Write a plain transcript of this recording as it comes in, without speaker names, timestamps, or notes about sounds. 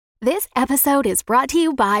This episode is brought to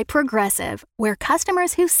you by Progressive, where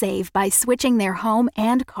customers who save by switching their home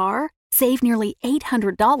and car save nearly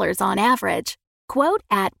 $800 on average. Quote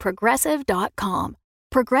at Progressive.com.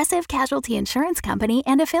 Progressive Casualty Insurance Company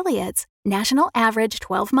and Affiliates. National average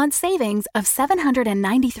 12-month savings of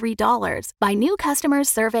 $793 by new customers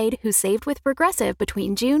surveyed who saved with Progressive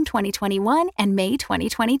between June 2021 and May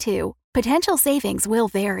 2022. Potential savings will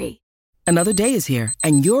vary. Another day is here,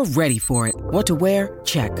 and you're ready for it. What to wear?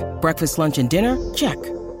 Check. Breakfast, lunch, and dinner? Check.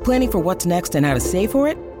 Planning for what's next and how to save for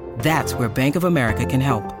it? That's where Bank of America can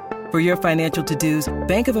help. For your financial to-dos,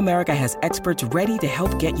 Bank of America has experts ready to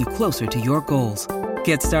help get you closer to your goals.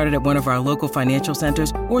 Get started at one of our local financial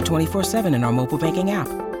centers or 24/7 in our mobile banking app.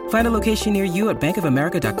 Find a location near you at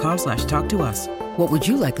bankofamerica.com/talktous. What would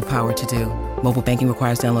you like the power to do? Mobile banking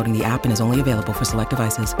requires downloading the app and is only available for select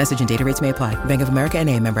devices. Message and data rates may apply. Bank of America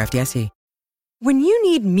N.A., member FDIC. When you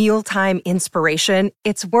need mealtime inspiration,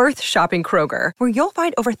 it's worth shopping Kroger, where you'll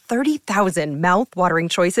find over 30,000 mouth-watering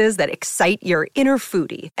choices that excite your inner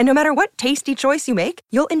foodie. And no matter what tasty choice you make,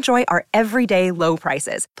 you'll enjoy our everyday low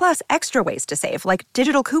prices, plus extra ways to save, like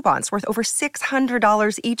digital coupons worth over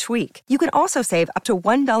 $600 each week. You can also save up to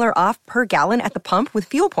 $1 off per gallon at the pump with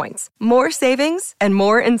fuel points. More savings and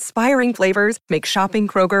more inspiring flavors make shopping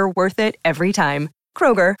Kroger worth it every time.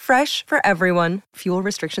 Kroger, fresh for everyone. Fuel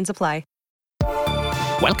restrictions apply.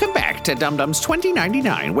 Welcome back to Dum Dums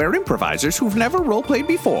 2099, where improvisers who've never roleplayed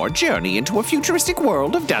before journey into a futuristic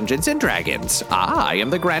world of Dungeons and Dragons. I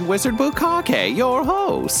am the Grand Wizard Bukake, your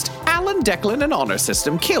host. Alan, Declan, and Honor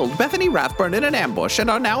System killed Bethany Rathburn in an ambush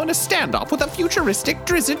and are now in a standoff with a futuristic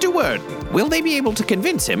Drizzt Duerden. Will they be able to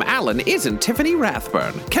convince him Alan isn't Tiffany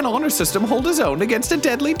Rathburn? Can Honor System hold his own against a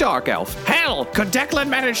deadly dark elf? Hell, could Declan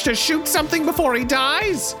manage to shoot something before he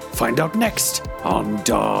dies? Find out next on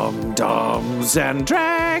Dum Dums and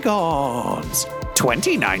Dragons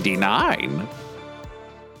 2099.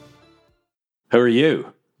 Who are you?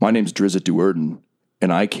 My name's Drizzt Duerden,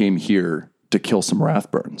 and I came here to kill some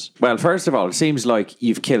Rathburns. Well, first of all, it seems like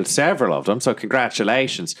you've killed several of them, so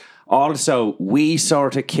congratulations. Also, we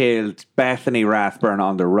sort of killed Bethany Rathburn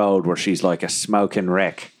on the road where she's like a smoking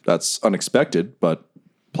wreck. That's unexpected, but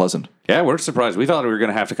pleasant. Yeah, we're surprised. We thought we were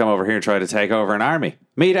going to have to come over here and try to take over an army.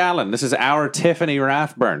 Meet Alan. This is our Tiffany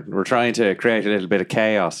Rathburn. We're trying to create a little bit of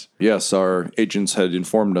chaos. Yes, our agents had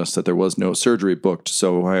informed us that there was no surgery booked,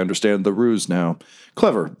 so I understand the ruse now.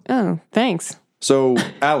 Clever. Oh, thanks. So,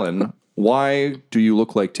 Alan, why do you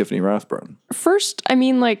look like Tiffany Rathburn? First,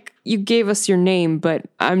 you gave us your name, but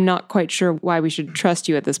I'm not quite sure why we should trust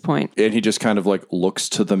you at this point. And he just kind of looks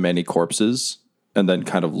to the many corpses and then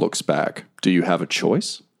kind of looks back. Do you have a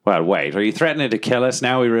choice? Well, wait, are you threatening to kill us?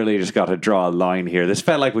 Now we really just got to draw a line here. This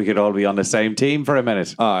felt like we could all be on the same team for a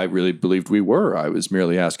minute. I really believed we were. I was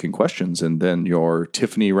merely asking questions, and then your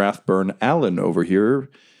Tiffany Rathburn Allen over here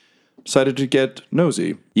decided to get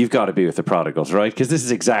nosy. You've got to be with the prodigals, right? Because this is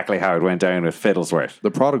exactly how it went down with Fiddlesworth. The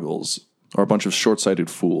prodigals are a bunch of short-sighted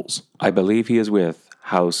fools. I believe he is with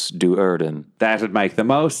House Duerden. That would make the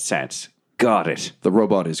most sense. Got it. The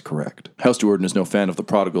robot is correct. House Duerden is no fan of the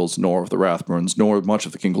prodigals, nor of the Rathburns, nor much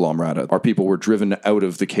of the Conglomerata. Our people were driven out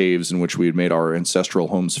of the caves in which we had made our ancestral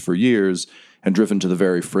homes for years, and driven to the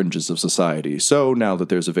very fringes of society. So now that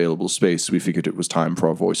there's available space, we figured it was time for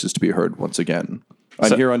our voices to be heard once again.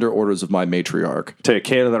 I'm here under orders of my matriarch. To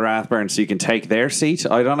kill the Rathburns so you can take their seat?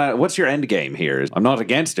 I don't know. What's your end game here? I'm not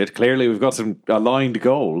against it. Clearly, we've got some aligned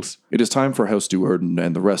goals. It is time for House Duerden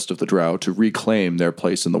and the rest of the Drow to reclaim their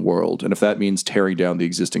place in the world, and if that means tearing down the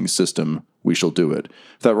existing system, we shall do it.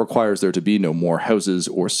 If that requires there to be no more houses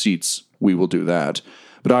or seats, we will do that.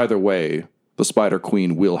 But either way, the Spider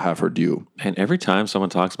Queen will have her due. And every time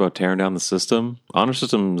someone talks about tearing down the system, Honor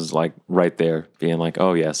System is right there, being like,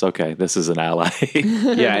 oh yes, okay, this is an ally.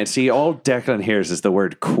 Yeah, and see, all Declan hears is the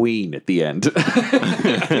word queen at the end.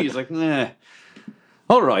 He's like, nah.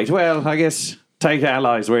 All right, well, I guess take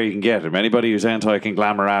allies where you can get them. Anybody who's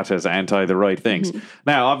anti-Conglomerata is anti the right things.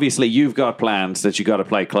 Now, obviously, you've got plans that you got to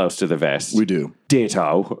play close to the vest. We do.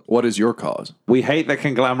 Ditto. What is your cause? We hate the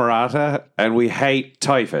Conglomerata, and we hate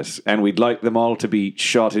Typhus, and we'd like them all to be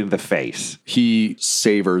shot in the face. He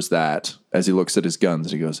savors that as he looks at his guns,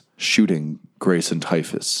 and he goes, shooting Grace and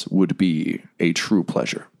Typhus would be a true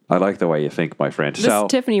pleasure. I like the way you think, my friend. This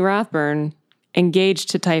Tiffany Rathburn engaged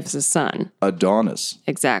to Typhus' son. Adonis.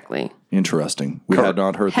 Exactly. Interesting. We had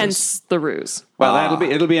not heard Hence this. the ruse. Well,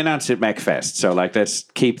 it'll be announced at MechFest. So, let's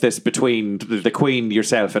keep this between the Queen,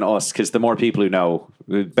 yourself, and us, because the more people who know,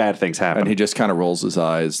 bad things happen. And he just kind of rolls his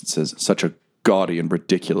eyes and says, such a gaudy and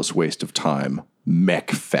ridiculous waste of time.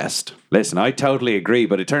 Mech-fest. Listen, I totally agree,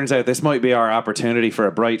 but it turns out this might be our opportunity for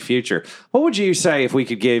a bright future. What would you say if we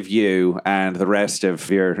could give you and the rest of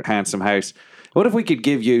your handsome house, what if we could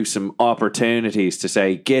give you some opportunities to,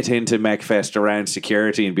 say, get into MechFest around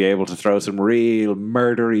security and be able to throw some real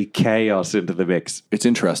murdery chaos into the mix? It's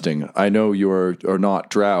interesting. I know you're not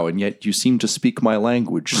drow, and yet you seem to speak my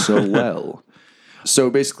language so well. So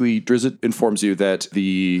basically, Drizzt informs you that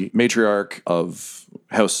the matriarch of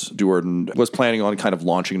House Duerden was planning on kind of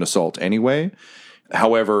launching an assault anyway.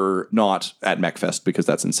 However, not at MechFest, because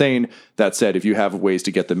that's insane. That said, if you have ways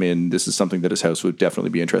to get them in, this is something that his house would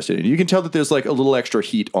definitely be interested in. You can tell that there's like a little extra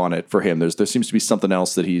heat on it for him. There seems to be something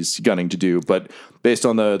else that he's gunning to do. But based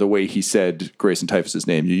on the way he said Grayson Typhus's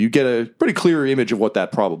name, you get a pretty clear image of what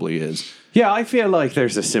that probably is. Yeah, I feel like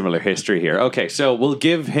there's a similar history here. Okay, so we'll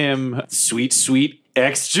give him sweet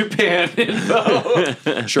ex-Japan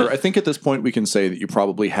info. Sure. I think at this point we can say that you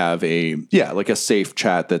probably have a safe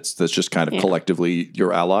chat that's just kind of collectively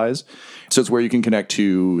your allies. So it's where you can connect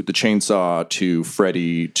to the Chainsaw, to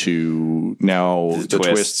Freddy, to now the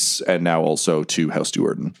Twists, and now also to House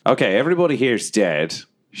Duerden. Okay, everybody here's dead.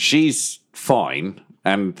 She's fine,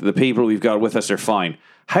 and the people we've got with us are fine.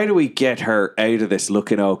 How do we get her out of this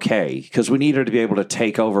looking okay? Because we need her to be able to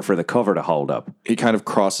take over for the cover to hold up. He kind of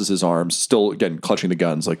crosses his arms, still, again, clutching the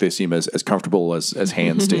guns. Like they seem as comfortable as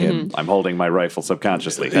hands to him. I'm holding my rifle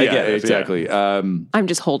subconsciously. I get it, exactly. Yeah. I'm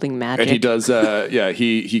just holding magic. And he does,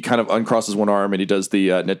 he kind of uncrosses one arm and he does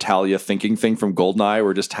the Natalia thinking thing from Goldeneye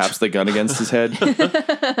where he just taps the gun against his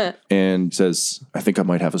head and says, I think I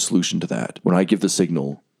might have a solution to that. When I give the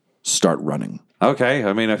signal, start running. Okay,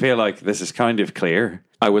 I mean, I feel like this is kind of clear.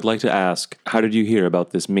 I would like to ask, how did you hear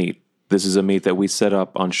about this meet? This is a meet that we set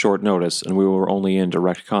up on short notice, and we were only in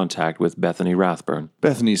direct contact with Bethany Rathburn.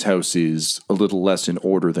 Bethany's house is a little less in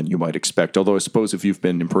order than you might expect, although I suppose if you've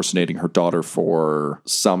been impersonating her daughter for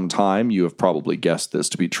some time, you have probably guessed this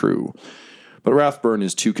to be true. But Rathburn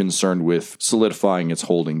is too concerned with solidifying its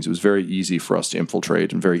holdings. It was very easy for us to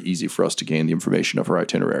infiltrate and very easy for us to gain the information of her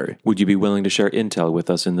itinerary. Would you be willing to share intel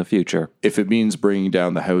with us in the future? If it means bringing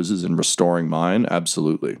down the houses and restoring mine,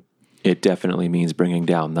 absolutely. It definitely means bringing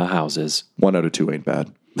down the houses. 1 out of 2 ain't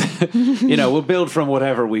bad. We'll build from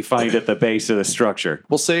whatever we find at the base of the structure.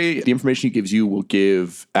 We'll say the information he gives you will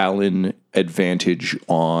give Alan advantage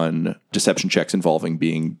on deception checks involving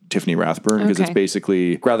being Tiffany Rathburn, because it's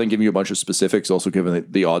basically, rather than giving you a bunch of specifics, also given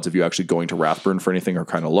that the odds of you actually going to Rathburn for anything are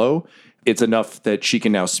kind of low, it's enough that she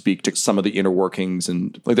can now speak to some of the inner workings.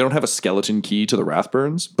 And like, they don't have a skeleton key to the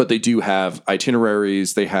Rathburns, but they do have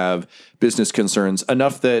itineraries, they have business concerns,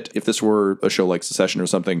 enough that if this were a show like Succession or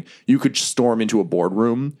something, you could storm into a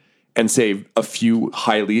boardroom and say a few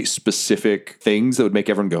highly specific things that would make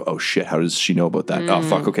everyone go, oh shit, how does she know about that? Oh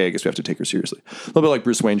fuck, okay, I guess we have to take her seriously. A little bit like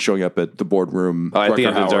Bruce Wayne showing up at the boardroom at the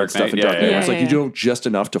end of Dark stuff Knight. in Dark Knight. It's like yeah. you do just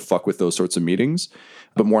enough to fuck with those sorts of meetings.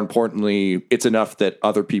 But more importantly, it's enough that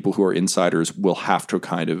other people who are insiders will have to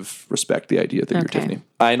kind of respect the idea that you're Tiffany.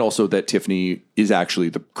 And also that Tiffany is actually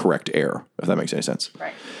the correct heir, if that makes any sense.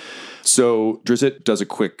 Right. So Drizzt does a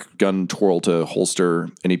quick gun twirl to holster,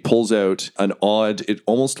 and he pulls out an odd, it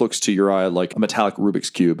almost looks to your eye like a metallic Rubik's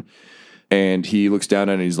Cube. And he looks down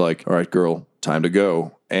at it and he's like, all right, girl, time to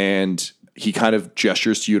go. And he kind of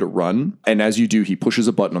gestures to you to run. And as you do, he pushes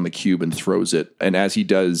a button on the cube and throws it. And as he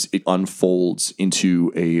does, it unfolds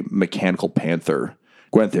into a mechanical panther.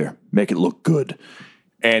 Gwenther, make it look good.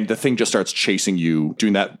 And the thing just starts chasing you,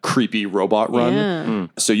 doing that creepy robot run. Yeah.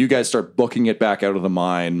 So you guys start booking it back out of the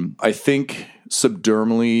mine. I think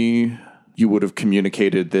subdermally you would have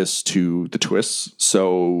communicated this to the Twists.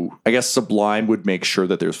 So I guess Sublime would make sure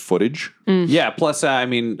that there's footage. Yeah, plus,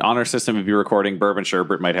 on our system, if you're recording, Bourbon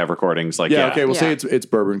Sherbert might have recordings. We'll say it's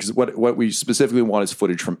Bourbon, because what we specifically want is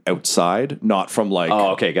footage from outside, not from like...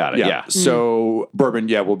 Oh, okay, got it, yeah. So Bourbon,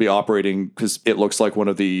 will be operating, because it looks like one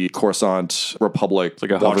of the Coruscant Republic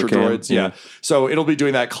like a Watcher hovercam. droids. Yeah. So it'll be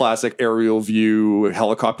doing that classic aerial view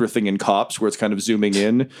helicopter thing in Cops, where it's kind of zooming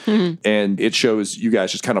in, and it shows you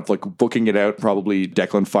guys just kind of like booking it out, probably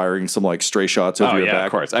Declan firing some like stray shots over your back.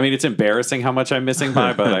 Of course. It's embarrassing how much I'm missing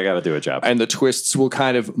by, but I got to do a job. And the Twists will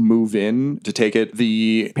kind of move in to take it.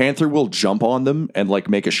 The Panther will jump on them and like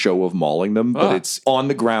make a show of mauling them, but it's on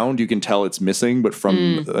the ground. You can tell it's missing, but from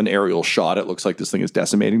an aerial shot, it looks like this thing is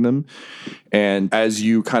decimating them. And as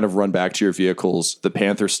you kind of run back to your vehicles, the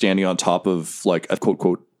Panther standing on top of like a quote,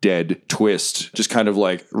 quote, dead Twist just kind of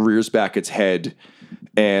like rears back its head.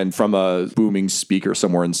 And from a booming speaker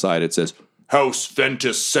somewhere inside, it says, House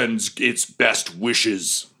Ventus sends its best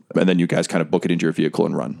wishes. And then you guys kind of book it into your vehicle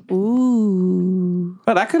and run. Ooh.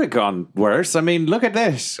 Well, that could have gone worse. Look at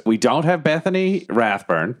this. We don't have Bethany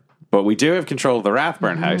Rathburn. But we do have control of the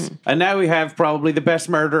Rathburn house. And now we have probably the best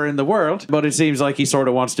murderer in the world. But it seems like he sort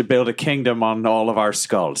of wants to build a kingdom on all of our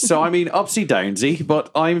skulls. So, I mean, upsy downsy, but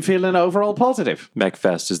I'm feeling overall positive.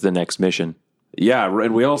 MechFest is the next mission. Yeah,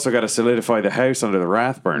 and we also got to solidify the house under the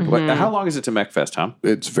Rathburn. How long is it to MechFest, Tom?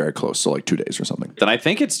 It's very close, so like 2 days or something. Then I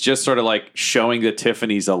think it's just sort of like showing that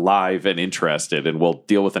Tiffany's alive and interested, and we'll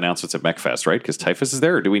deal with announcements at MechFest, right? Because Typhus is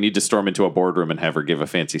there, or do we need to storm into a boardroom and have her give a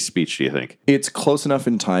fancy speech, do you think? It's close enough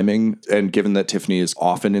in timing, and given that Tiffany is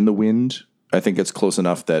often in the wind, I think it's close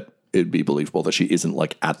enough that it'd be believable that she isn't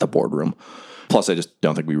like at the boardroom. Plus, I just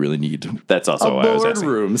don't think we really need That's also what I was asking.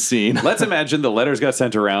 boardroom scene. Let's imagine the letters got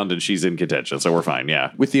sent around and she's in contention, so we're fine,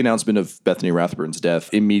 yeah. With the announcement of Bethany Rathburn's death,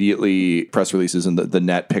 immediately press releases and the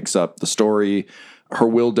net picks up the story. Her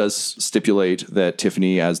will does stipulate that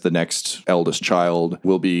Tiffany, as the next eldest child,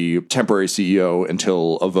 will be temporary CEO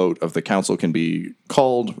until a vote of the council can be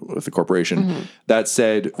called with the corporation. That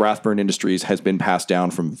said, Rathburn Industries has been passed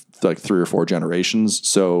down from like 3 or 4 generations.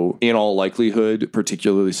 So in all likelihood,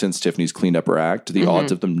 particularly since Tiffany's cleaned up her act, the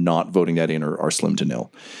odds of them not voting that in are slim to nil.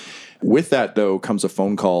 With that, though, comes a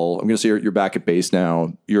phone call. I'm going to say you're back at base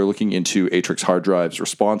now. You're looking into Atrix hard drives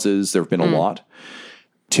responses. There have been a lot.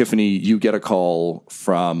 Tiffany, you get a call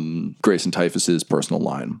from Grayson Typhus's personal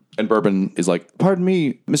line. And Bourbon is like, pardon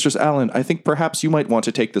me, Mistress Allen, I think perhaps you might want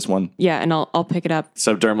to take this one. Yeah, and I'll pick it up.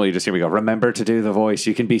 Subdermally, you just hear me go, remember to do the voice.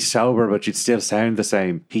 You can be sober, but you'd still sound the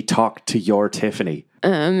same. He talked to your Tiffany.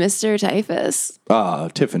 Mr. Typhus.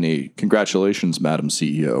 Tiffany, congratulations, Madam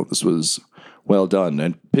CEO. This was well done.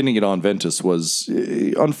 And pinning it on Ventus was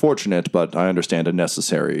unfortunate, but I understand a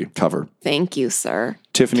necessary cover. Thank you, sir.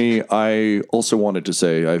 Tiffany, I also wanted to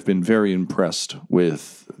say I've been very impressed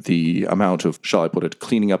with the amount of, shall I put it,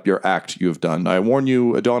 cleaning up your act you have done. I warn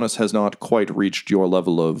you, Adonis has not quite reached your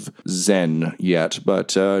level of zen yet,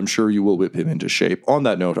 but I'm sure you will whip him into shape. On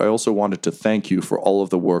that note, I also wanted to thank you for all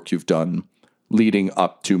of the work you've done leading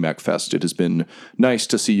up to MechFest. It has been nice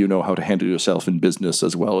to see you know how to handle yourself in business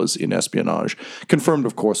as well as in espionage. Confirmed,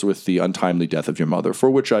 of course, with the untimely death of your mother, for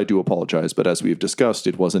which I do apologize, but as we've discussed,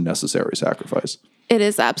 it was a necessary sacrifice. It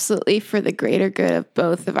is absolutely for the greater good of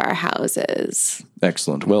both of our houses.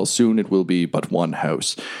 Excellent. Well, soon it will be but one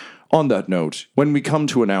house. On that note, when we come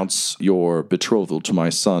to announce your betrothal to my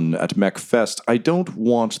son at MechFest, I don't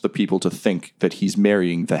want the people to think that he's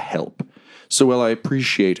marrying the help. So while I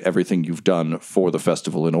appreciate everything you've done for the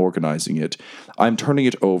festival and organizing it, I'm turning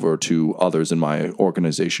it over to others in my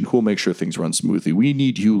organization who will make sure things run smoothly. We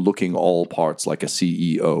need you looking all parts like a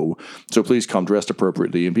CEO. So please come dressed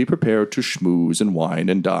appropriately and be prepared to schmooze and wine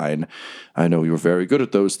and dine. I know you're very good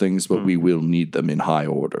at those things, but we will need them in high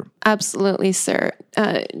order. Absolutely, sir.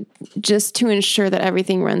 Just to ensure that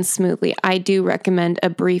everything runs smoothly, I do recommend a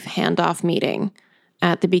brief handoff meeting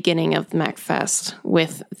at the beginning of MechFest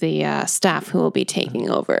with the staff who will be taking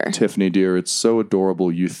over. Tiffany, dear, it's so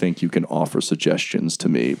adorable you think you can offer suggestions to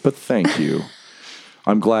me, but thank you.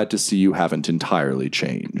 I'm glad to see you haven't entirely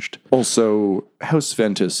changed. Also, House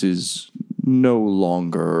Ventus is no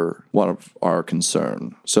longer one of our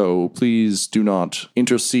concern, so please do not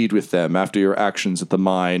intercede with them. After your actions at the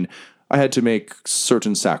mine, I had to make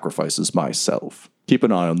certain sacrifices myself. Keep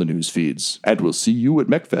an eye on the news feeds, and we'll see you at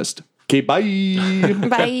MechFest. Okay, bye.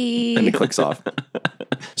 Bye. And it clicks off.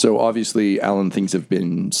 So obviously, Alan, things have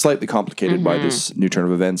been slightly complicated by this new turn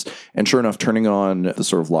of events. And sure enough, turning on the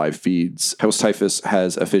sort of live feeds, House Typhus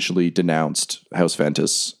has officially denounced House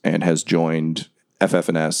Ventus and has joined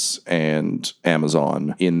FF&S and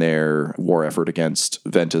Amazon in their war effort against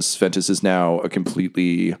Ventus. Ventus is now a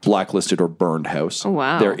completely blacklisted or burned house. Oh,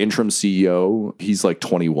 wow. Their interim CEO, he's like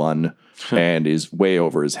 21. And is way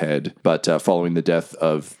over his head. But following the death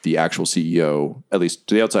of the actual CEO, at least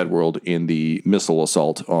to the outside world, in the missile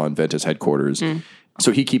assault on Ventus headquarters,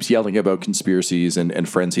 so he keeps yelling about conspiracies and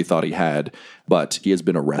friends he thought he had, but he has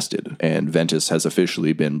been arrested, and Ventus has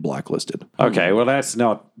officially been blacklisted. Okay, well, that's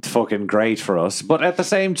not fucking great for us. But at the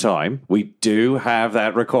same time, we do have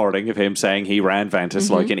that recording of him saying he ran Ventus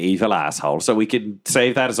like an evil asshole. So we can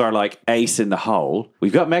save that as our, like, ace in the hole.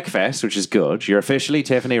 We've got MechFest, which is good. You're officially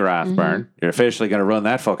Tiffany Rathburn. You're officially going to run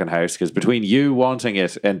that fucking house, because between you wanting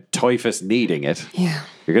it and Typhus needing it,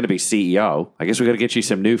 you're going to be CEO. I guess we got to get you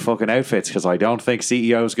some new fucking outfits, because I don't think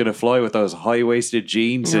CEO is going to fly with those high-waisted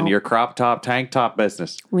jeans and your crop top tank top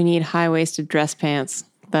business. We need high-waisted dress pants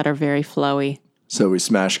that are very flowy. So we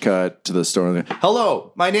smash cut to the store.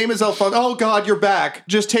 Hello, my name is Alphonse. Oh, God, you're back.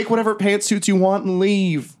 Just take whatever pantsuits you want and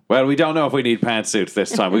leave. Well, we don't know if we need pantsuits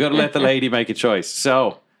this time. We got to let the lady make a choice.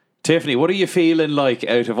 So, Tiffany, what are you feeling like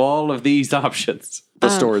out of all of these options? The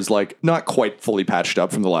store is like not quite fully patched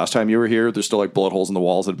up from the last time you were here. There's still like bullet holes in the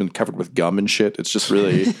walls that have been covered with gum and shit. It's just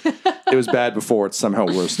really, it was bad before. It's somehow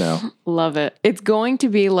worse now. Love it. It's going to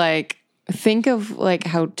be like, think of like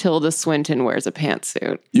how Tilda Swinton wears a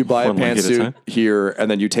pantsuit. You buy a One leg at a pantsuit time. here, and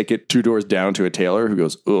then you take it 2 doors down to a tailor who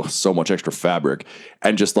goes, "Ugh, so much extra fabric,"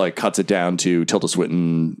 and just like cuts it down to Tilda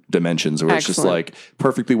Swinton dimensions, where it's just Excellent. like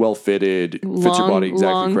perfectly well fitted, fits your body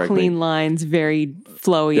exactly long, correctly. clean lines, very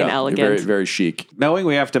flowy and elegant. Very, very chic. Knowing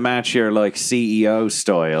we have to match your like CEO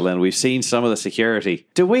style, and we've seen some of the security,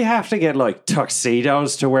 do we have to get like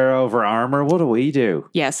tuxedos to wear over armor? What do we do?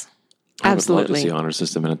 Yes, I would love to absolutely. see honor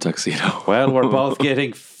system in a tuxedo. Well, we're both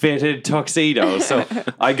getting fitted tuxedos. So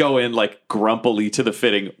I go in like grumpily to the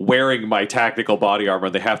fitting, wearing my tactical body armor.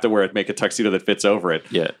 And they have to wear it, make a tuxedo that fits over it.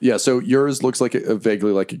 Yeah. Yeah, so yours looks like a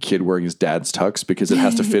vaguely like a kid wearing his dad's tux because it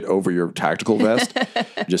has to fit over your tactical vest.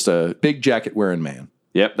 Just a big jacket wearing man.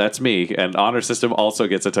 Yep, that's me. And Honor System also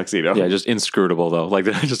gets a tuxedo. Yeah, just inscrutable though. Like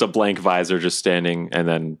just a blank visor just standing and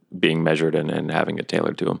then being measured and having it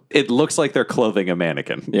tailored to him. It looks like they're clothing a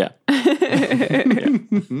mannequin. Yeah.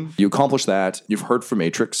 You accomplish that. You've heard from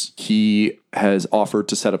Matrix. He has offered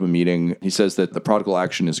to set up a meeting. He says that the prodigal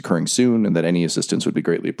action is occurring soon and that any assistance would be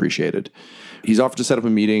greatly appreciated. He's offered to set up a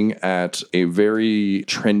meeting at a very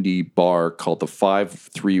trendy bar called the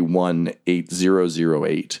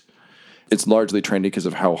 5318008. It's largely trendy because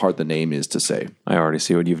of how hard the name is to say. I already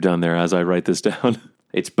see what you've done there as I write this down.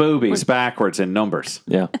 It's boobies backwards in numbers.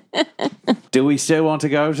 Yeah. Do we still want to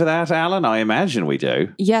go to that, Alan? I imagine we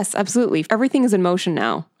do. Yes, absolutely. Everything is in motion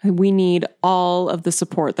now. We need all of the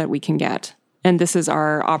support that we can get. And this is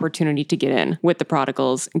our opportunity to get in with the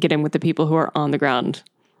prodigals and get in with the people who are on the ground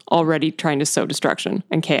already trying to sow destruction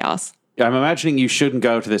and chaos. I'm imagining you shouldn't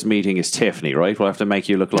go to this meeting as Tiffany, right? We'll have to make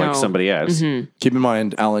you look like No. somebody else. Keep in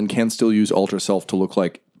mind, Alan can still use Ultra Self to look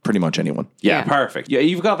like pretty much anyone. Yeah, Yeah. perfect. Yeah,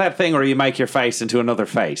 you've got that thing where you make your face into another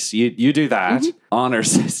face. You do that. Honor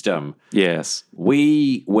System. Yes.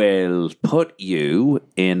 We will put you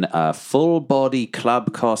in a full body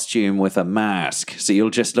club costume with a mask. So you'll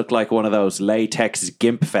just look like one of those latex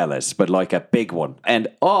gimp fellas, but like a big one. And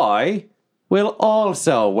I will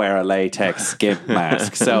also wear a latex gimp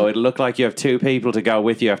mask. So it'll look like you have 2 people to go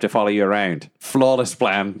with you, have to follow you around. Flawless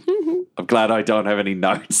plan. I'm glad I don't have any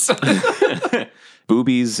notes.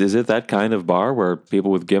 Boobies, is it that kind of bar where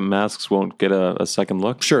people with gimp masks won't get a second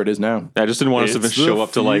look? Sure, it is now. I just didn't want us to It's show the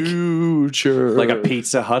up to like, future. Like a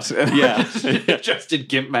Pizza Hut. yeah, Just in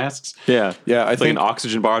gimp masks. yeah, Yeah, I It's like think- an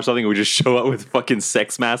oxygen bar or something. And we just show up with fucking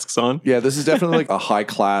sex masks on. Yeah, this is definitely like a high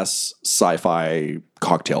class sci-fi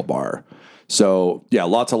cocktail bar. So yeah,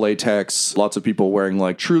 lots of latex, lots of people wearing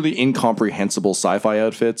like truly incomprehensible sci-fi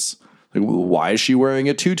outfits. Like, why is she wearing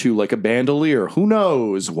a tutu like a bandolier? Who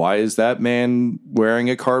knows? Why is that man wearing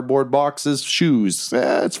a cardboard box as shoes?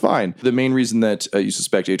 It's fine. The main reason that you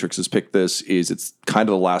suspect Atrix has picked this is it's kind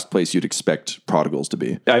of the last place you'd expect prodigals to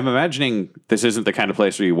be. I'm imagining this isn't the kind of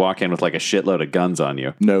place where you walk in with like a shitload of guns on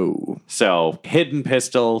you. No. So, hidden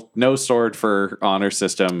pistol, no sword for Honor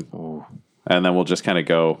System. And then we'll just kind of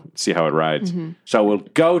go see how it rides. So we'll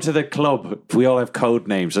go to the club. We all have code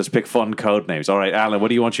names. Let's pick fun code names. All right, Alan, what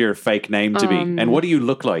do you want your fake name to be? And what do you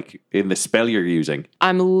look like in the spell you're using?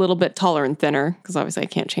 I'm a little bit taller and thinner because obviously I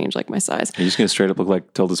can't change like my size. Are you just going to straight up look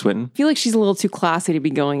like Tilda Swinton? I feel like she's a little too classy to be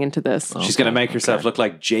going into this. She's going to make herself look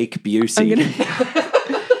like Jake Busey.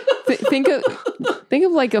 Think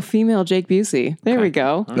of like a female Jake Busey. There we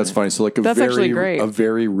go. That's funny. So like That's actually great. a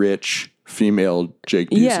very rich female Jake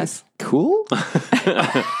Busey. Yes. Cool.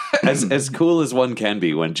 as cool as one can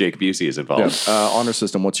be when Jake Busey is involved. Honor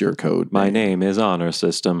System, what's your code? My name is Honor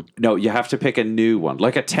System. No, you have to pick a new one,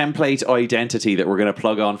 like a template identity that we're going to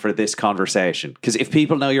plug on for this conversation. Because if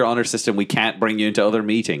people know your Honor System, we can't bring you into other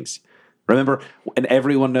meetings. Remember, when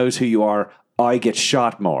everyone knows who you are, I get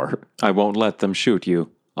shot more. I won't let them shoot you.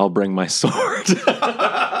 I'll bring my sword.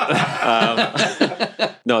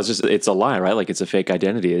 No, it's a lie, right? Like it's a fake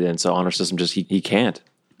identity. And so Honor System just, he can't.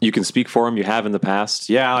 You can speak for him. You have in the past.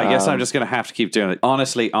 Yeah, I guess I'm just going to have to keep doing it.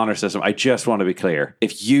 Honestly, Honor System, I just want to be clear.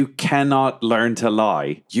 If you cannot learn to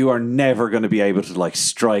lie, you are never going to be able to like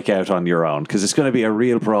strike out on your own because it's going to be a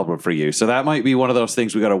real problem for you. So that might be one of those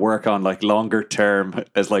things we got to work on like longer term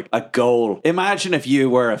as like a goal. Imagine if you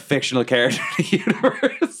were a fictional character in the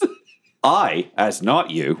universe. I, as not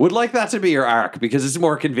you, would like that to be your arc because it's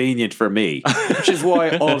more convenient for me, which is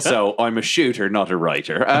why also I'm a shooter, not a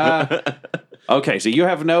writer. Okay, so you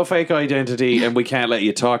have no fake identity and we can't let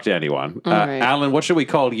you talk to anyone. right. Alan, what should we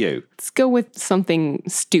call you? Let's go with something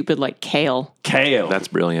stupid like kale. Kale. That's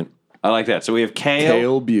brilliant. I like that. So we have Kale.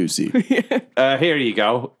 Kale Busey. Here you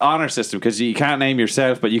go. Honor system, because you can't name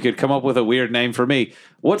yourself, but you could come up with a weird name for me.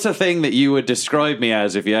 What's a thing that you would describe me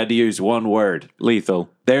as if you had to use one word? Lethal.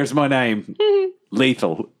 There's my name.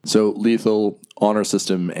 Lethal. So lethal, honor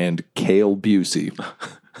system, and Kale Busey.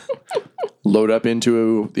 Load up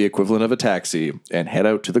into the equivalent of a taxi and head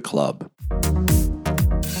out to the club.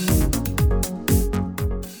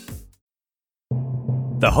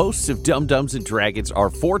 The hosts of Dum Dums and Dragons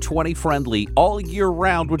are 420 friendly all year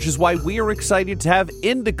round, which is why we are excited to have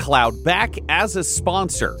IndaCloud back as a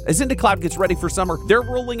sponsor. As IndaCloud gets ready for summer, they're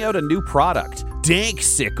rolling out a new product,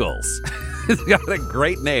 Danksicles. It's got a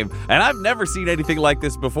great name, and I've never seen anything like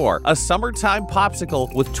this before. A summertime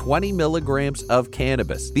popsicle with 20 milligrams of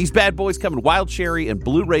cannabis. These bad boys come in wild cherry and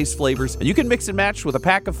blue race flavors, and you can mix and match with a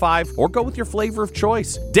pack of 5 or go with your flavor of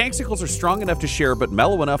choice. Danksicles are strong enough to share, but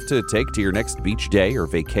mellow enough to take to your next beach day or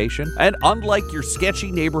vacation. And unlike your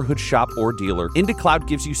sketchy neighborhood shop or dealer, IndaCloud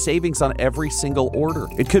gives you savings on every single order.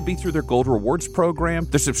 It could be through their Gold Rewards program,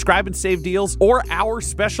 their subscribe and save deals, or our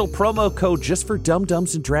special promo code just for Dum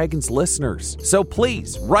Dums and Dragons listeners. So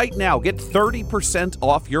please, right now, get 30%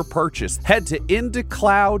 off your purchase. Head to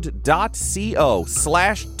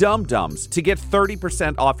indacloud.co/dumdums to get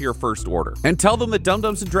 30% off your first order. And tell them that Dum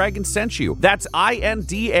Dums and Dragons sent you. That's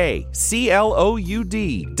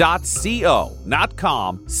INDACLOUD.co, not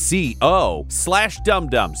com,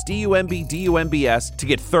 co/dumdums, DUMBDUMBS, to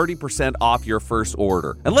get 30% off your first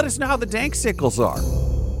order. And let us know how the Danksicles are.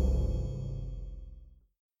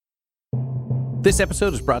 This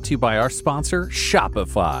episode is brought to you by our sponsor,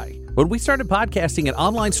 Shopify. When we started podcasting, an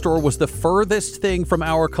online store was the furthest thing from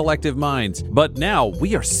our collective minds. But now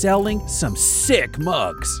we are selling some sick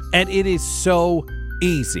mugs. And it is so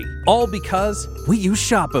easy. All because we use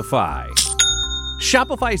Shopify.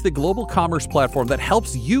 Shopify is the global commerce platform that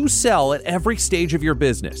helps you sell at every stage of your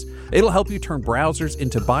business. It'll help you turn browsers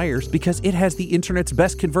into buyers because it has the internet's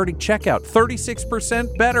best converting checkout,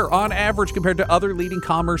 36% better on average compared to other leading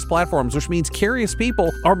commerce platforms, which means curious people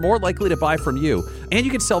are more likely to buy from you. And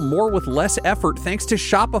you can sell more with less effort thanks to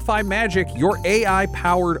Shopify Magic, your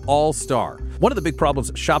AI-powered all-star. One of the big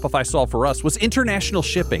problems Shopify solved for us was international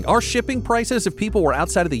shipping. Our shipping prices, if people were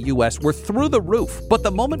outside of the US, were through the roof. But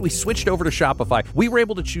the moment we switched over to Shopify, we were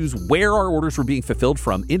able to choose where our orders were being fulfilled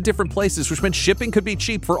from in different places, which meant shipping could be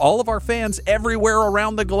cheap for all of our fans everywhere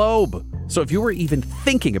around the globe. So if you were even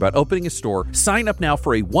thinking about opening a store, sign up now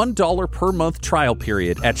for a $1 per month trial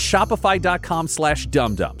period at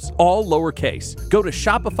shopify.com/dumdums, all lowercase. Go to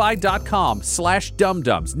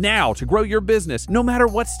shopify.com/dumdums now to grow your business no matter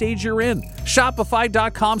what stage you're in.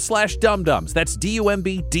 Shopify.com/dumdums. That's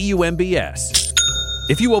DUMBDUMBS.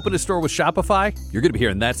 If you open a store with Shopify, you're going to be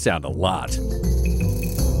hearing that sound a lot.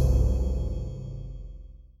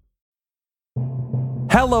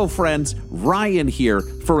 Hello, friends. Ryan here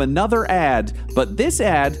for another ad, but this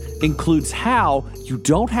ad includes how you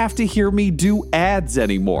don't have to hear me do ads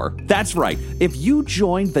anymore. That's right. If you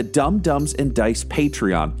join the Dum Dums and Dice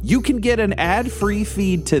Patreon, you can get an ad-free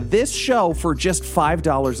feed to this show for just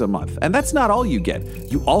 $5 a month. And that's not all you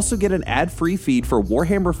get. You also get an ad-free feed for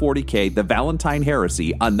Warhammer 40K, The Valentine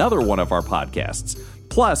Heresy, another one of our podcasts.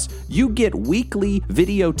 Plus, you get weekly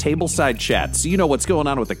video tableside chats, so you know what's going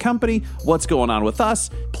on with the company, what's going on with us.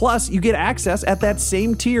 Plus, you get access at that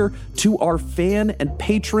same tier to our fan and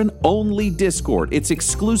patron-only Discord. It's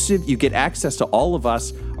exclusive. You get access to all of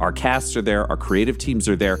us. Our casts are there. Our creative teams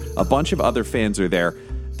are there. A bunch of other fans are there.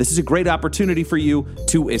 This is a great opportunity for you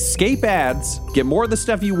to escape ads, get more of the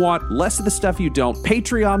stuff you want, less of the stuff you don't.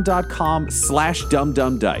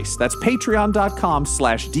 Patreon.com/dumdumdice. That's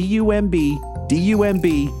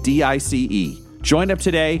patreon.com/DUMBDICE. Join up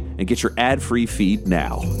today and get your ad-free feed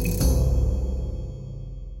now.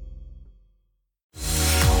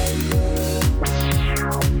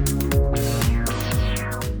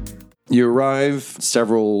 You arrive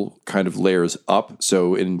several kind of layers up,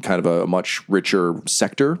 so in kind of a much richer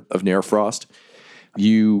sector of Nairfrost.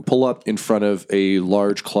 You pull up in front of a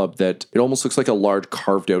large club that it almost looks like a large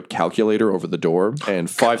carved out calculator over the door, and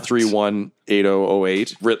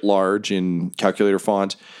 5318008 writ large in calculator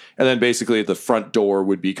font. And then basically the front door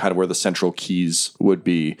would be kind of where the central keys would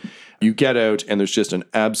be. You get out and there's just an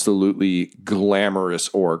absolutely glamorous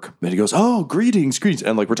orc. And he goes, "Oh, greetings.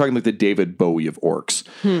 And like, we're talking like the David Bowie of orcs.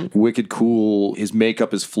 Wicked cool. His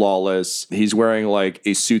makeup is flawless. He's wearing like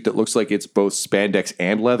a suit that looks like it's both spandex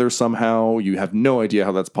and leather somehow. You have no idea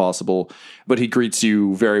how that's possible. But he greets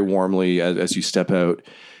you very warmly as you step out.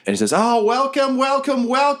 And he says, "Oh, welcome, welcome,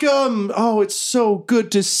 welcome. Oh, it's so good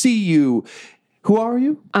to see you. Who are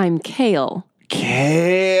you?" I'm Kale.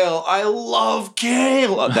 Kale. I love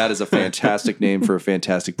Kale. That is a fantastic name for a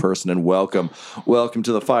fantastic person. And welcome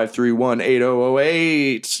to the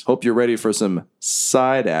 531-8008. Hope you're ready for some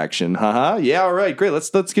side action. Haha. Yeah, all right, great.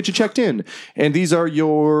 Let's get you checked in. And these are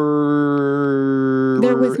your...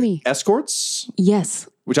 They're with me. Escorts? Yes.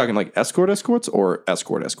 We're talking like escorts or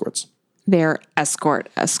escorts? They're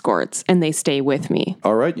escorts, and they stay with me.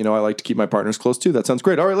 All right. I like to keep my partners close too. That sounds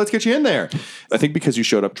great. All right, let's get you in there. I think because you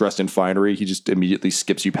showed up dressed in finery, he just immediately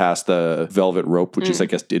skips you past the velvet rope, which is, I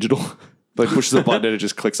guess, digital. Like pushes a button and it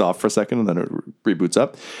just clicks off for a second and then it reboots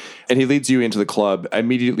up. And he leads you into the club.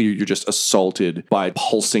 Immediately, you're just assaulted by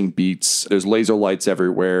pulsing beats. There's laser lights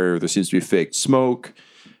everywhere. There seems to be fake smoke.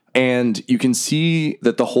 And you can see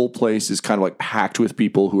that the whole place is kind of like packed with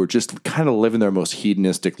people who are just kind of living their most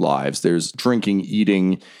hedonistic lives. There's drinking,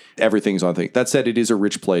 eating, everything's on thing. That said, it is a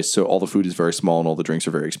rich place, so all the food is very small and all the drinks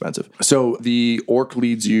are very expensive. So the orc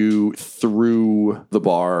leads you through the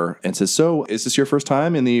bar and says, so is this your first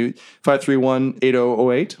time in the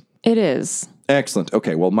 531-8008? It is. Excellent.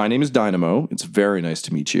 Okay, well, my name is Dynamo. It's very nice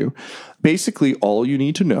to meet you. Basically, all you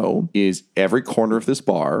need to know is every corner of this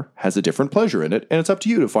bar has a different pleasure in it, and it's up to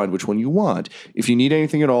you to find which one you want. If you need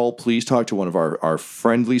anything at all, please talk to one of our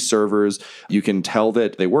friendly servers. You can tell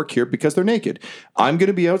that they work here because they're naked. I'm going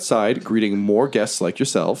to be outside greeting more guests like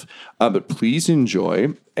yourself, but please enjoy.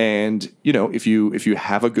 And, if you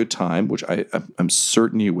have a good time, which I'm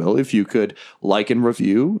certain you will, if you could like and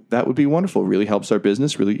review, that would be wonderful. It really helps our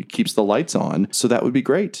business, really keeps the lights on. So that would be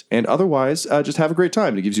great. And otherwise, just have a great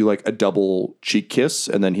time. It gives you like a double cheek kiss,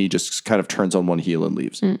 and then he just kind of turns on one heel and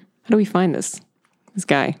leaves. How do we find this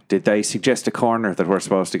guy? Did they suggest a corner that we're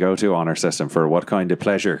supposed to go to Honor System for what kind of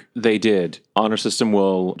pleasure? They did. Honor System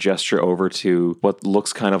will gesture over to what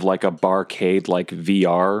looks kind of like a barcade, like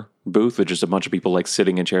VR booth with just a bunch of people like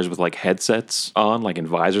sitting in chairs with like headsets on, like and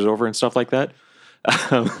visors over and stuff like that.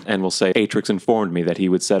 And we'll say, Atrix informed me that he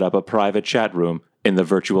would set up a private chat room in the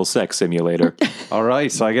virtual sex simulator. All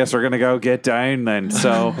right, so I guess we're going to go get down then.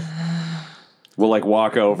 So we'll like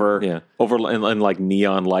walk over. Yeah. Over and like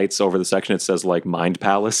neon lights over the section. It says like Mind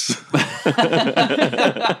Palace.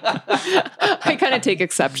 I kind of take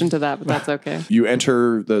exception to that, but that's okay. You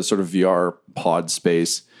enter the sort of VR pod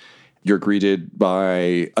space. You're greeted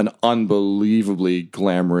by an unbelievably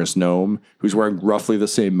glamorous gnome who's wearing roughly the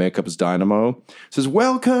same makeup as Dynamo. Says,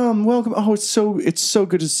 welcome. Oh, it's so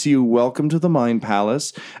good to see you. Welcome to the Mind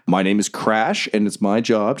Palace. My name is Crash, and it's my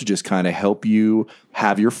job to just kind of help you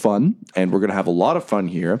have your fun. And we're going to have a lot of fun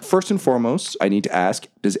here. First and foremost, I need to ask,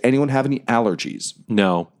 does anyone have any allergies?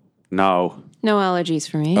 No. No allergies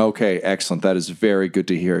for me. Okay, excellent. That is very good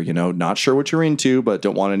to hear. Not sure what you're into, but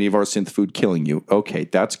don't want any of our synth food killing you. Okay,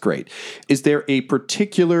 that's great. Is there a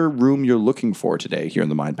particular room you're looking for today here in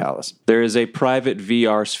the Mind Palace? There is a private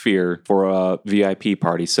VR sphere for a VIP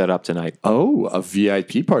party set up tonight. Oh, a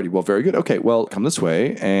VIP party. Well, very good. Okay, well, come this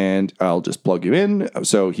way, and I'll just plug you in.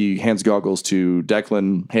 So he hands goggles to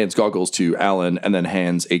Declan, hands goggles to Alan, and then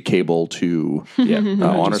hands a cable to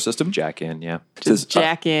Honor System. Jack in, yeah. Just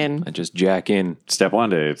jack in. I just jack in. Step one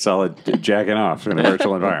to solid jacking off in a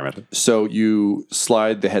virtual environment. So you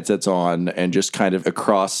slide the headsets on and just kind of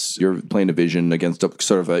across your plane of vision against a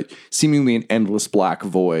sort of a seemingly an endless black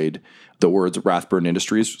void, the words Rathburn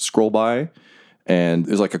Industries scroll by. And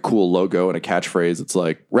there's like a cool logo and a catchphrase. It's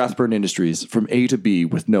like Rathburn Industries from A to B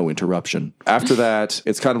with no interruption. After that,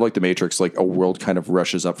 it's kind of like the Matrix, like a world kind of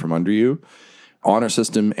rushes up from under you. Honor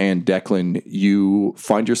System and Declan, you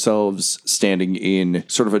find yourselves standing in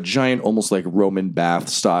sort of a giant, almost like Roman bath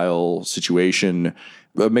style situation.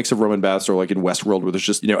 A mix of Roman baths or like in Westworld where there's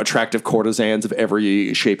just, attractive courtesans of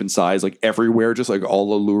every shape and size, like everywhere, just like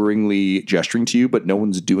all alluringly gesturing to you, but no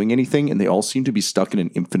one's doing anything. And they all seem to be stuck in an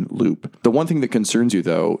infinite loop. The one thing that concerns you,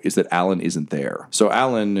 though, is that Alan isn't there. So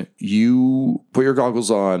Alan, you put your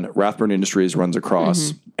goggles on, Rathburn Industries runs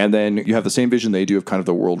across, and then you have the same vision they do of kind of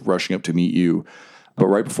the world rushing up to meet you. But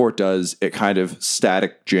right before it does, it kind of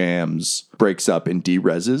static jams, breaks up and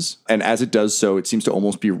de-reses. And as it does so, it seems to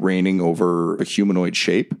almost be raining over a humanoid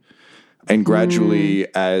shape. And gradually,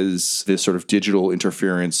 as this sort of digital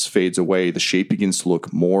interference fades away, the shape begins to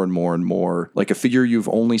look more and more and more like a figure you've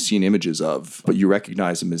only seen images of, but you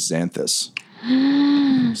recognize him as Xanthus.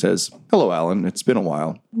 He says, hello, Alan. It's been a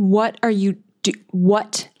while. What are you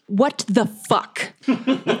What the fuck?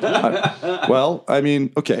 Well, I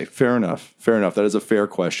mean, okay, fair enough. That is a fair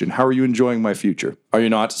question. How are you enjoying my future? Are you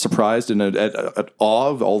not surprised and at awe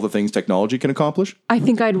of all the things technology can accomplish? I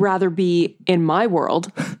think I'd rather be in my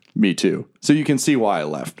world. Me too. So you can see why I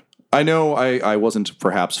left. I know I wasn't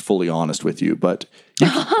perhaps fully honest with you, but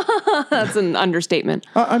That's an understatement.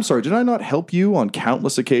 I'm sorry, did I not help you on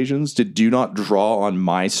countless occasions? Did you not draw on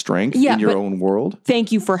my strength in your own world?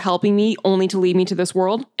 Thank you for helping me, only to lead me to this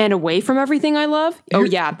world and away from everything I love. Oh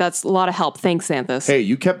yeah, that's a lot of help. Thanks, Xanthus. Hey,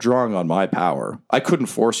 you kept drawing on my power. I couldn't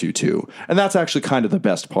force you to. And that's actually kind of the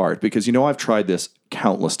best part, because, I've tried this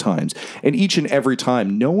countless times. And each and every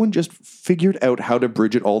time, no one just figured out how to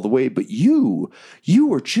bridge it all the way. But you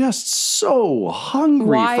were just so hungry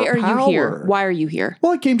for power. Why are you here? Why are you here?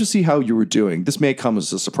 Well, I came to see how you were doing. This may come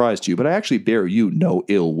as a surprise to you, but I actually bear you no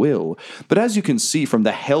ill will. But as you can see from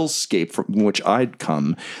the hellscape from which I'd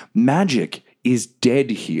come, magic is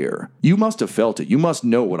dead here. You must have felt it. You must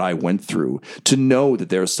know what I went through to know that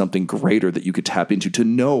there is something greater that you could tap into, to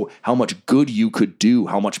know how much good you could do,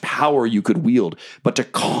 how much power you could wield, but to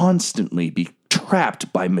constantly be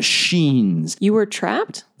trapped by machines. You were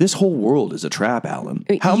trapped? This whole world is a trap, Alan.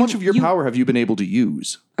 How much of your power have you been able to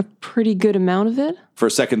use? A pretty good amount of it. For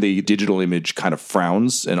a second, the digital image kind of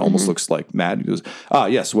frowns and almost looks like mad. He goes,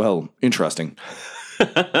 yes, well, interesting.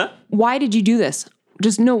 Why did you do this?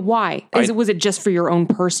 Just know why. Was it just for your own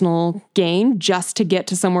personal gain, just to get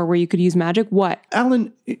to somewhere where you could use magic? What?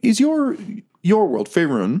 Alan, is your world,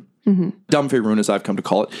 Faerun, Dumb Faerun as I've come to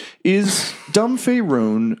call it, is Dumb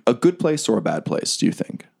Faerun a good place or a bad place, do you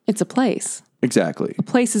think? It's a place. Exactly. A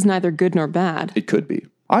place is neither good nor bad. It could be.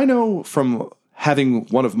 I know from having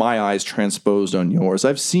one of my eyes transposed on yours,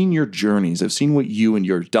 I've seen your journeys. I've seen what you and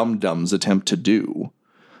your dum-dums attempt to do.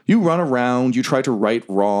 You run around, you try to right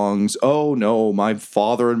wrongs. Oh no, my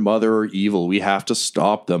father and mother are evil. We have to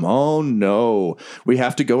stop them. Oh no, we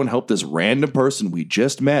have to go and help this random person we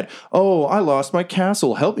just met. Oh, I lost my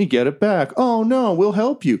castle. Help me get it back. Oh no, we'll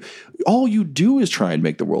help you. All you do is try and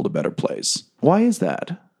make the world a better place. Why is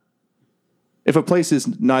that? If a place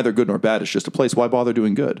is neither good nor bad, it's just a place, why bother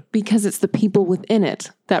doing good? Because it's the people within it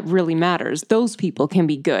that really matters. Those people can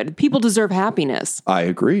be good. People deserve happiness. I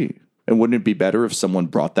agree. And wouldn't it be better if someone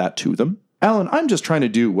brought that to them? Alan, I'm just trying to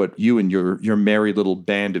do what you and your merry little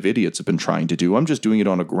band of idiots have been trying to do. I'm just doing it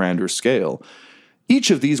on a grander scale. Each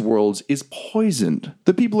of these worlds is poisoned.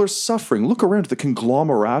 The people are suffering. Look around the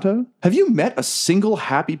conglomerata. Have you met a single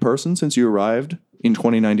happy person since you arrived in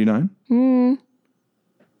 2099?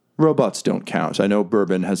 Robots don't count. I know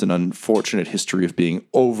Bourbon has an unfortunate history of being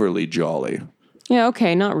overly jolly. Yeah,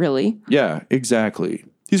 okay, not really. Yeah, exactly.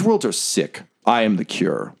 These worlds are sick. I am the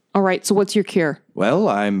cure. All right, so what's your cure? Well,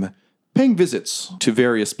 I'm paying visits to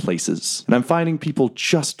various places, and I'm finding people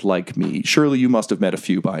just like me. Surely you must have met a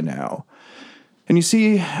few by now. And you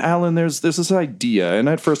see, Alan, there's this idea, and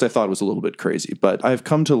at first I thought it was a little bit crazy, but I've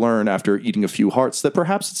come to learn after eating a few hearts that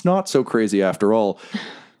perhaps it's not so crazy after all.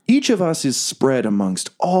 Each of us is spread amongst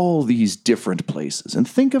all these different places, and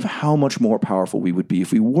think of how much more powerful we would be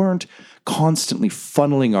if we weren't constantly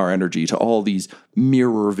funneling our energy to all these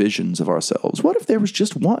mirror visions of ourselves. What if there was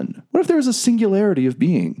just one? What if there was a singularity of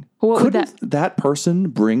being? Couldn't that person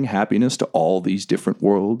bring happiness to all these different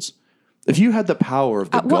worlds? If you had the power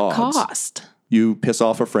of the gods... At what cost? You piss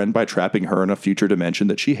off a friend by trapping her in a future dimension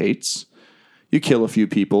that she hates. You kill a few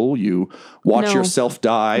people. You watch yourself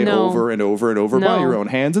die over and over and over by your own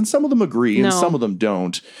hands. And some of them agree and some of them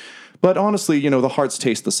don't. But honestly, the hearts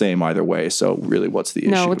taste the same either way. So really, what's the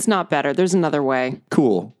issue? No, it's not better. There's another way.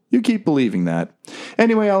 Cool. You keep believing that.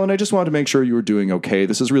 Anyway, Alan, I just wanted to make sure you were doing okay.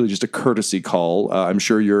 This is really just a courtesy call. I'm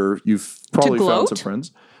sure you've probably found some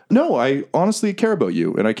friends. No, I honestly care about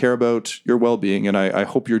you, and I care about your well-being, and I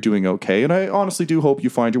hope you're doing okay, and I honestly do hope you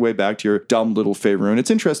find your way back to your dumb little Faerun.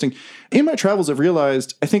 It's interesting. In my travels, I've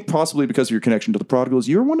realized, I think possibly because of your connection to the prodigals,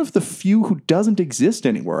 you're one of the few who doesn't exist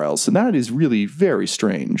anywhere else, and that is really very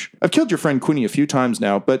strange. I've killed your friend Queenie a few times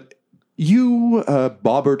now, but you,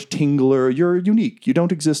 Bobbert Tingler, you're unique. You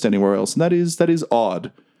don't exist anywhere else, and that is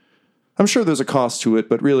odd. I'm sure there's a cost to it,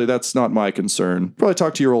 but really that's not my concern. Probably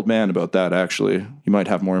talk to your old man about that, actually. He might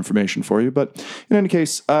have more information for you. But in any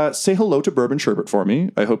case, say hello to Bourbon Sherbet for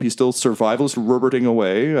me. I hope he's still survivalist Roberting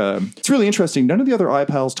away. It's really interesting. None of the other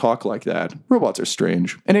iPals talk like that. Robots are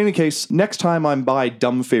strange. In any case, next time I'm by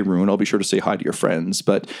Dumb Faerun, I'll be sure to say hi to your friends.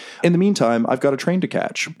 But in the meantime, I've got a train to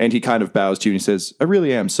catch. And he kind of bows to you and he says, I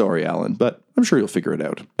really am sorry, Alan, but I'm sure you'll figure it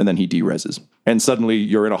out. And then he de-reses. And suddenly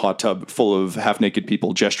you're in a hot tub full of half-naked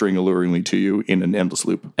people gesturing alluringly to you in an endless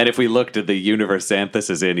loop. And if we looked at the universe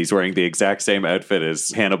Xanthus is in, he's wearing the exact same outfit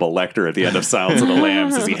as Hannibal Lecter at the end of Silence of the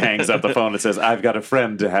Lambs as he hangs up the phone and says, I've got a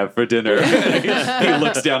friend to have for dinner. He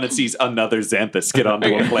looks down and sees another Xanthus get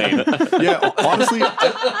onto a plane. Yeah, honestly,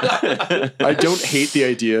 I don't hate the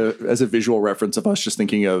idea as a visual reference of us just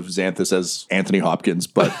thinking of Xanthus as Anthony Hopkins,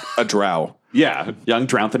 but a drow. Yeah,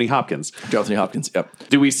 young Anthony Hopkins. Anthony Hopkins, yep.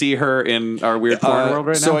 Do we see her in our weird porn world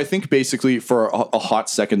right now? So I think basically for a hot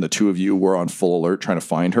second, the two of you were on full alert trying to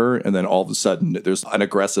find her. And then all of a sudden there's an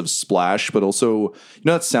aggressive splash, but also,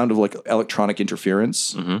 that sound of like electronic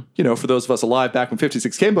interference. Mm-hmm. For those of us alive back when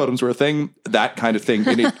 56K modems were a thing, that kind of thing.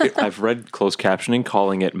 I've read closed captioning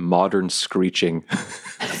calling it modern screeching.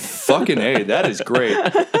 Fucking A, that is great.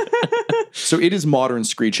 So it is modern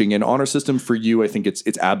screeching, and honor system for you, I think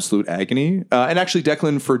it's absolute agony. And actually,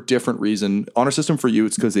 Declan, for a different reason. Honor system for you,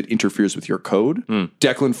 it's because it interferes with your code.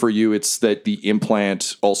 Declan, for you, it's that the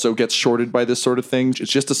implant also gets shorted by this sort of thing.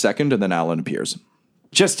 It's just a second, and then Alan appears.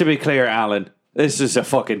 Just to be clear, Alan, this is a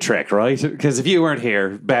fucking trick, right? Because if you weren't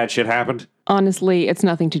here, bad shit happened. Honestly, it's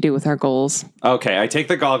nothing to do with our goals. Okay, I take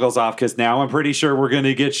the goggles off because now I'm pretty sure we're going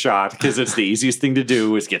to get shot because it's the easiest thing to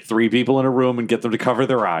do is get 3 people in a room and get them to cover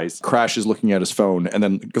their eyes. Crash is looking at his phone and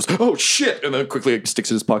then goes, oh shit, and then quickly sticks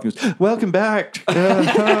in his pocket and goes, welcome back.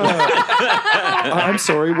 I'm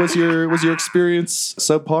sorry, was your experience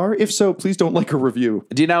subpar? If so, please don't like a review.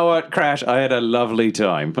 Do you know what, Crash? I had a lovely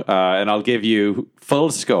time, and I'll give you full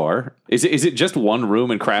score. Is it just one room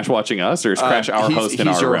and Crash watching us, or is Crash our host in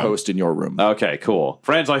our room? He's your host in your room. Okay, cool.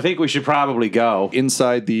 Friends, I think we should probably go.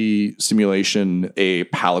 Inside the simulation, a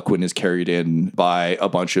palanquin is carried in by a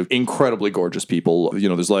bunch of incredibly gorgeous people.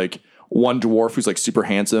 There's like one dwarf who's like super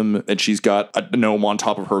handsome, and she's got a gnome on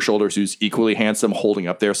top of her shoulders who's equally handsome holding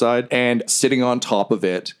up their side. And sitting on top of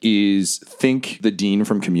it is, think the dean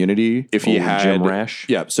from Community. If he had Jim Rash.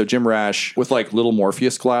 Yeah, so Jim Rash with like little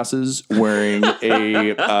Morpheus glasses, wearing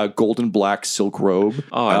a golden black silk robe.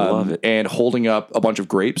 Oh, I love it. And holding up a bunch of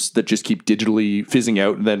grapes that just keep digitally fizzing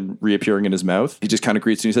out and then reappearing in his mouth. He just kind of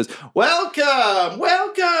greets you and he says, welcome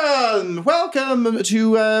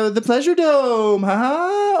to the Pleasure Dome.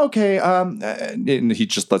 Haha. Okay. And he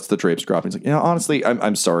just lets the drapes drop. And he's like, honestly,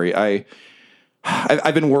 I'm sorry.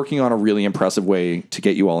 I've been working on a really impressive way to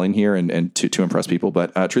get you all in here and to impress people.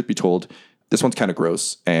 But truth be told, this one's kind of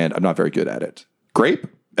gross and I'm not very good at it. Grape?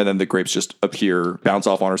 And then the grapes just appear, bounce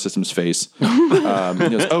off Honor System's face. And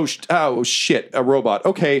he goes, oh shit, a robot.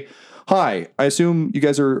 Okay. Hi, I assume you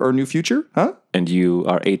guys are our new future, huh? And you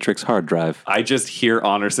are Atrix hard drive. I just hear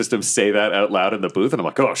Honor System say that out loud in the booth, and I'm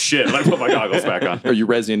like, oh shit, and I put my goggles back on. Are you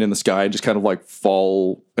resident in the sky and just kind of like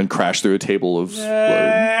fall and crash through a table of...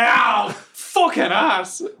 Ow! Fucking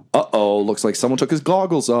ass! Uh-oh, looks like someone took his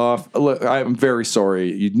goggles off. Look, I'm very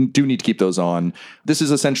sorry. You do need to keep those on. This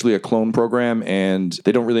is essentially a clone program, and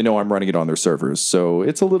they don't really know I'm running it on their servers, so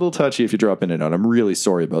it's a little touchy if you drop in and out. I'm really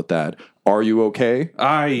sorry about that. Are you okay?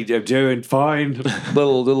 I am doing fine.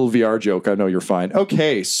 little VR joke. I know you're fine.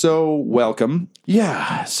 Okay, so welcome.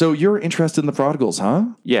 Yeah, so you're interested in the prodigals, huh?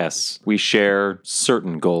 Yes, we share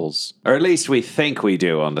certain goals. Or at least we think we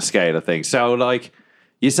do on the scale of things. So, like...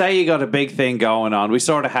 You say you got a big thing going on. We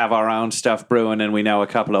sort of have our own stuff brewing, and we know a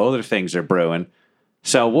couple of other things are brewing.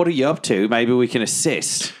 So what are you up to? Maybe we can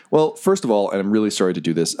assist. Well, first of all, and I'm really sorry to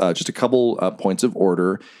do this, just a couple points of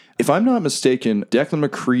order. If I'm not mistaken, Declan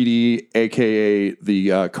McCready, a.k.a.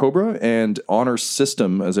 the Cobra, and Honor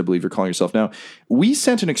System, as I believe you're calling yourself now, we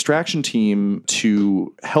sent an extraction team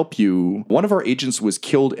to help you. One of our agents was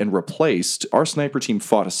killed and replaced. Our sniper team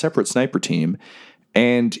fought a separate sniper team.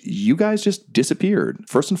 And you guys just disappeared.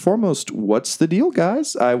 First and foremost, what's the deal,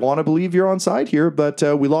 guys? I want to believe you're on side here, but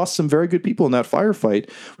we lost some very good people in that firefight.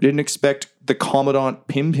 We didn't expect the Commandant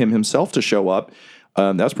Pim himself to show up.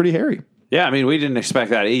 That was pretty hairy. Yeah, I mean, we didn't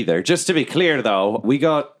expect that either. Just to be clear, though, we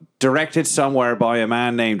got directed somewhere by a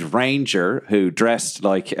man named Ranger who dressed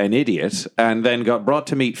like an idiot and then got brought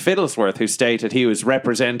to meet Fiddlesworth, who stated he was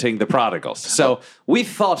representing the prodigals. So we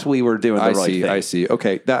thought we were doing the right thing. I see.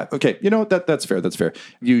 Okay. You know what? That's fair. That's fair.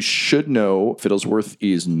 You should know Fiddlesworth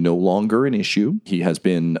is no longer an issue. He has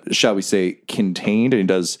been, shall we say, contained, and he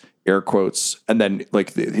does air quotes, and then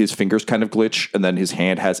like his fingers kind of glitch, and then his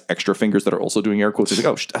hand has extra fingers that are also doing air quotes. He's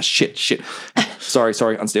like, oh shit,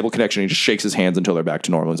 sorry, unstable connection. He just shakes his hands until they're back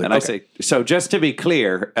to normal. He's like, and okay. I say, so just to be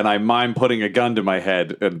clear, and I mime putting a gun to my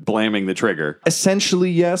head and blaming the trigger.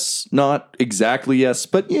 Essentially, yes, not exactly yes,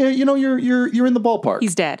 but yeah, you're in the ballpark.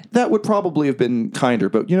 He's dead. That would probably have been kinder,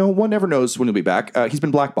 but one never knows when he'll be back. He's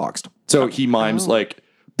been black boxed, so he mimes like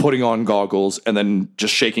putting on goggles and then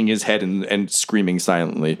just shaking his head and screaming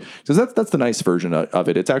silently. So that's the nice version of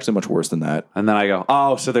it. It's actually much worse than that. And then I go,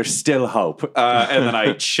 oh, so there's still hope. And then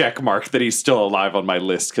I check mark that he's still alive on my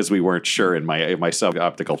list because we weren't sure in my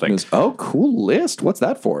sub-optical thing. Oh, cool list. What's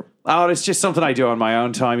that for? Oh, it's just something I do on my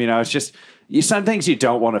own time. It's just... some things you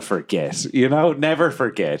don't want to forget, never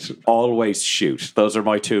forget, always shoot. Those are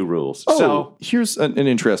my 2 rules. Oh, so here's an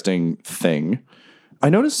interesting thing. I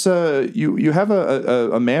notice you have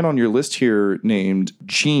a man on your list here named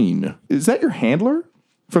Gene. Is that your handler?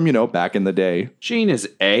 From, back in the day. Gene is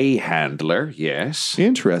a handler, yes.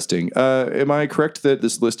 Interesting. Am I correct that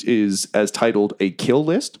this list is as titled a kill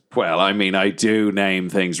list? Well, I mean, I do name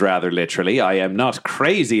things rather literally. I am not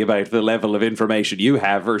crazy about the level of information you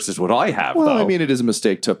have versus what I have, Well, though. I mean, it is a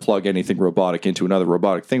mistake to plug anything robotic into another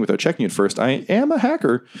robotic thing without checking it first. I am a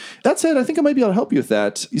hacker. That said, I think I might be able to help you with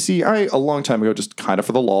that. You see, a long time ago, just kind of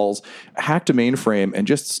for the lulz, hacked a mainframe and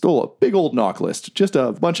just stole a big old knock list. Just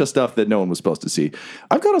a bunch of stuff that no one was supposed to see.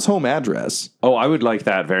 I've got his home address. Oh, I would like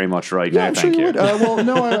that very much right now, I'm thank sure you you. would. Well,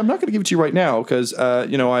 no, I'm not going to give it to you right now because,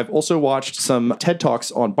 I've also watched some TED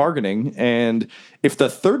Talks on bargaining, and if the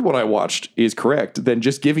third one I watched is correct, then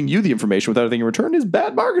just giving you the information without anything in return is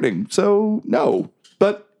bad bargaining. So, no.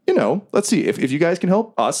 But, let's see. If you guys can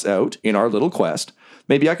help us out in our little quest,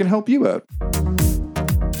 maybe I can help you out.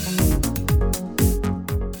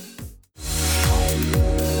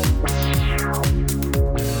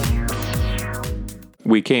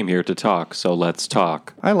 We came here to talk, so let's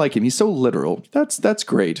talk. I like him. He's so literal. That's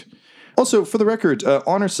great. Also, for the record,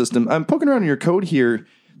 honor system, I'm poking around in your code here.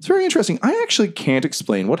 It's very interesting. I actually can't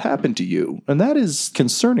explain what happened to you, and that is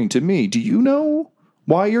concerning to me. Do you know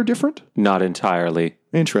why you're different? Not entirely.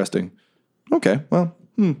 Interesting. Okay, well,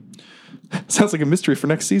 sounds like a mystery for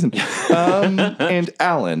next season. And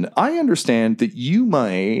Alan, I understand that you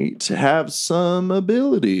might have some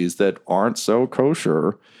abilities that aren't so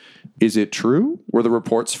kosher. Is it true? Were the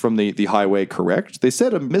reports from the highway correct? They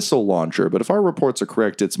said a missile launcher, but if our reports are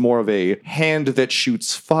correct, it's more of a hand that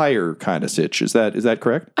shoots fire kind of sitch. Is that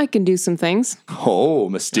correct? I can do some things. Oh,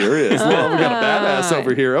 mysterious. Well, we got a badass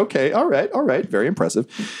over here. Okay, all right. Very impressive.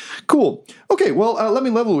 Cool. Okay, well, let me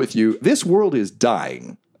level with you. This world is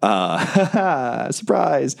dying.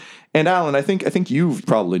 Surprise. And Alan, I think you've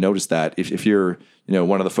probably noticed that if you're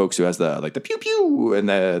one of the folks who has the pew pew and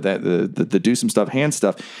the do some stuff hand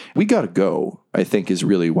stuff, we gotta go, I think, is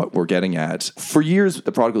really what we're getting at. For years,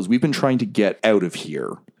 the prodigals, we've been trying to get out of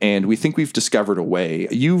here, and we think we've discovered a way.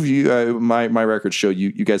 My records show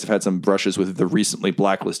you guys have had some brushes with the recently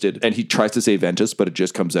blacklisted, and he tries to say Ventus, but it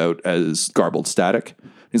just comes out as garbled static.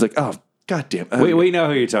 He's like, oh, goddamn. We know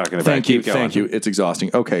who you're talking about. Thank you. Keep going. It's exhausting.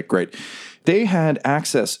 Okay, great. They had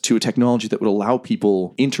access to a technology that would allow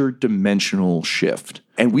people interdimensional shift.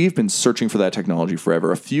 And we've been searching for that technology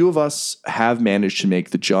forever. A few of us have managed to make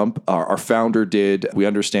the jump. Our founder did. We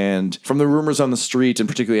understand from the rumors on the street, and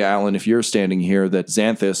particularly Alan, if you're standing here, that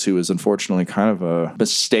Xanthus, who is unfortunately kind of a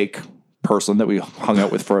mistake person that we hung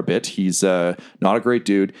out with for a bit, he's not a great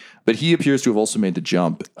dude, but he appears to have also made the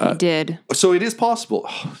jump. He did. So it is possible.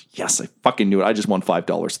 Oh, yes, I fucking knew it. I just won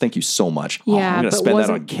 $5. Thank you so much. Yeah, I'm going to but spend that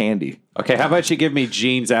on candy. Okay, how about you give me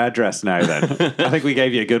Gene's address now then? I think we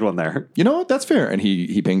gave you a good one there. You know what? That's fair. And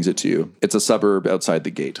he pings it to you. It's a suburb outside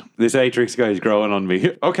the gate. This Atrix guy is growing on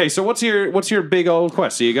me. Okay, so what's your big old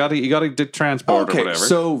quest? So you got to transport or whatever.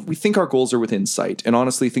 So we think our goals are within sight. And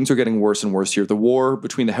honestly, things are getting worse and worse here. The war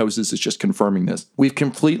between the houses is just confirming this. We've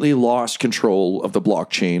completely lost control of the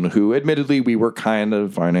blockchain, who admittedly we were kind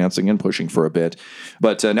of financing and pushing for a bit.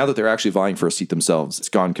 But now that they're actually vying for a seat themselves, it's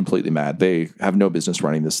gone completely mad. They have no business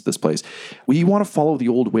running this place. We want to follow the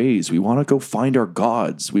old ways. We want to go find our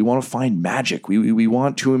gods. We want to find magic. We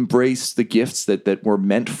want to embrace the gifts that were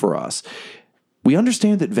meant for us. We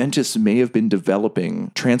understand that Ventus may have been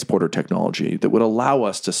developing transporter technology that would allow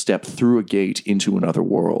us to step through a gate into another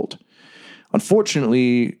world.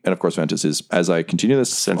 Unfortunately, and of course Ventus is, as I continue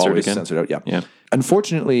this, censored out. Yeah.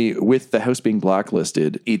 Unfortunately, with the house being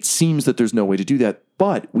blacklisted, it seems that there's no way to do that.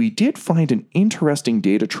 But we did find an interesting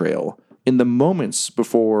data trail in the moments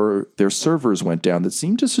before their servers went down that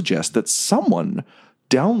seemed to suggest that someone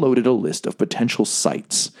downloaded a list of potential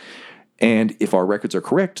sites. And if our records are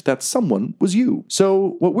correct, that someone was you.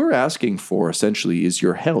 So what we're asking for essentially is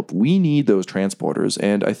your help. We need those transporters,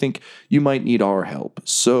 and I think you might need our help.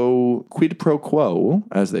 So quid pro quo,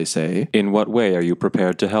 as they say. In what way are you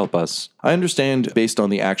prepared to help us? I understand, based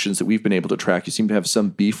on the actions that we've been able to track, you seem to have some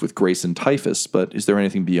beef with Grace and Typhus, but is there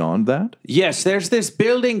anything beyond that? Yes, there's this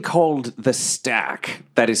building called The Stack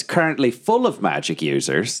that is currently full of magic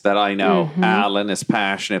users that I know Alan is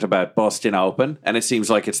passionate about busting open, and it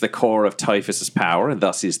seems like it's the core of Typhus's power, and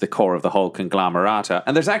thus is the core of the whole conglomerata.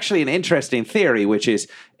 And there's actually an interesting theory, which is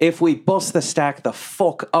if we bust the stack the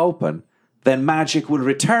fuck open, then magic will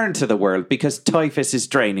return to the world because Typhus is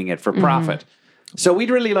draining it for profit. So we'd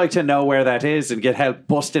really like to know where that is and get help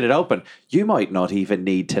busting it open. You might not even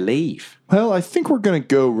need to leave. Well, I think we're going to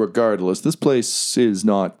go regardless. This place is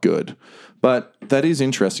not good. But that is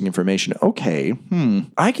interesting information. Okay,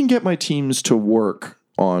 I can get my teams to work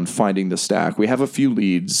on finding the stack. We have a few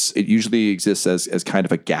leads. It usually exists as kind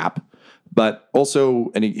of a gap. But also,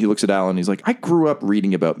 and he looks at Alan, he's like, I grew up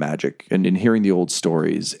reading about magic and hearing the old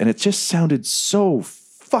stories, and it just sounded so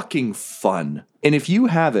fucking fun. And if you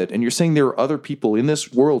have it, and you're saying there are other people in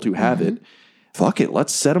this world who have it, fuck it,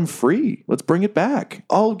 let's set them free. Let's bring it back.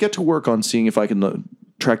 I'll get to work on seeing if I can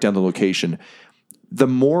track down the location. The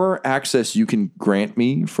more access you can grant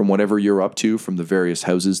me from whatever you're up to from the various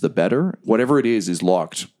houses, the better. Whatever it is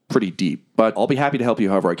locked pretty deep. But I'll be happy to help you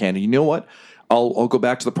however I can. And you know what? I'll go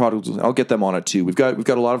back to the prodigals. I'll get them on it too. We've got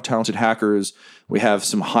a lot of talented hackers. We have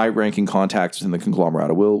some high-ranking contacts in the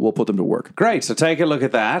conglomerate. We'll put them to work. Great. So take a look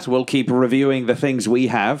at that. We'll keep reviewing the things we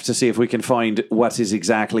have to see if we can find what is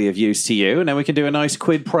exactly of use to you, and then we can do a nice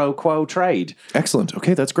quid pro quo trade. Excellent.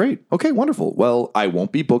 Okay, that's great. Okay, wonderful. Well, I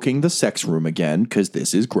won't be booking the sex room again because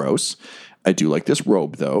this is gross. I do like this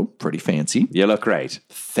robe, though. Pretty fancy. You look great.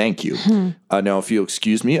 Thank you. Now, if you'll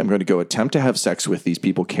excuse me, I'm going to go attempt to have sex with these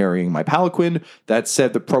people carrying my palanquin. That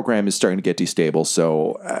said, the program is starting to get destable,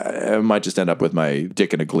 so I might just end up with my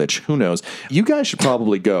dick in a glitch. Who knows? You guys should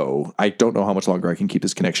probably go. I don't know how much longer I can keep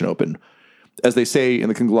this connection open. As they say in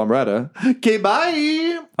the conglomerata, okay,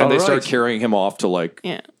 bye. And they start carrying him off to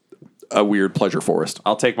a weird pleasure forest.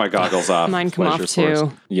 I'll take my goggles off. Mine come off too. Forest.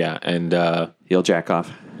 Yeah, and He'll jack off.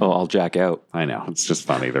 Oh, I'll jack out. I know. It's just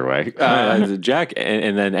fun either way. Jack,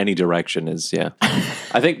 and then any direction is, yeah.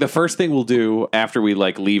 I think the first thing we'll do after we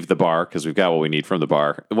leave the bar, because we've got what we need from the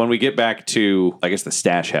bar, when we get back to, I guess, the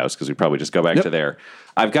stash house, because we probably just go back to there,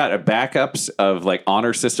 I've got a backups of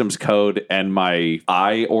honor systems code and my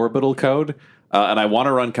I orbital code. And I want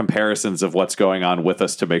to run comparisons of what's going on with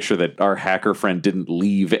us to make sure that our hacker friend didn't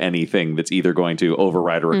leave anything that's either going to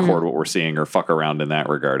override or record what we're seeing or fuck around in that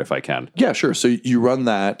regard if I can. Yeah, sure. So you run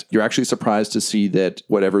that. You're actually surprised to see that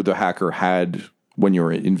whatever the hacker had when you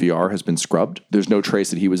were in VR has been scrubbed. There's no trace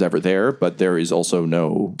that he was ever there, but there is also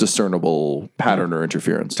no discernible pattern or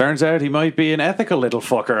interference. Turns out he might be an ethical little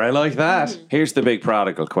fucker. I like that. Here's the big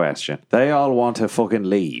prodigal question. They all want to fucking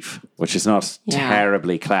leave, which is not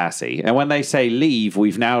terribly classy. And when they say leave,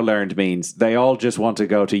 we've now learned means they all just want to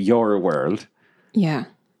go to your world. Yeah.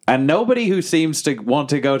 And nobody who seems to want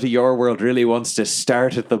to go to your world really wants to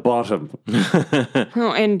start at the bottom.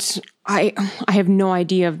 Oh, and I have no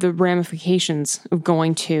idea of the ramifications of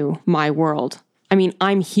going to my world. I mean,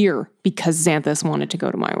 I'm here because Xanthus wanted to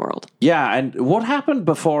go to my world. Yeah, and what happened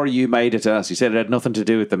before you made it to us? You said it had nothing to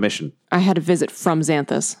do with the mission. I had a visit from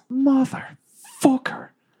Xanthus. Motherfucker.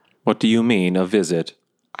 What do you mean, a visit?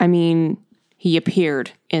 I mean, he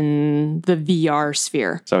appeared in the VR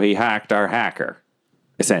sphere. So he hacked our hacker.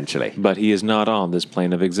 Essentially. But he is not on this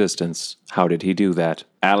plane of existence. How did he do that?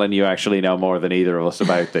 Alan, you actually know more than either of us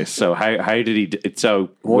about this. So how did he...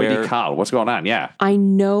 why did he call? What's going on? Yeah. I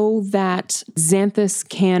know that Xanthus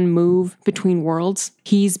can move between worlds.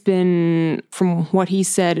 He's been, from what he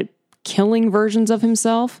said, killing versions of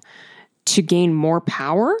himself to gain more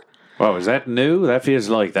power. Whoa, is that new? That feels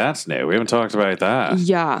like that's new. We haven't talked about that.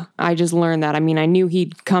 Yeah, I just learned that. I mean, I knew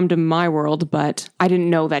he'd come to my world, but I didn't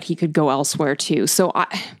know that he could go elsewhere too. So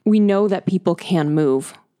we know that people can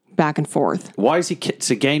move back and forth. Why is he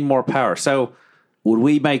to gain more power? So would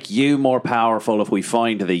we make you more powerful if we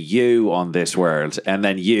find the you on this world and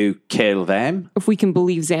then you kill them? If we can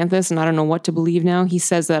believe Xanthus, and I don't know what to believe now, he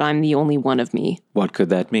says that I'm the only one of me. What could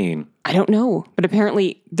that mean? I don't know, but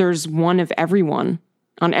apparently there's one of everyone.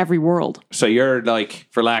 On every world. So you're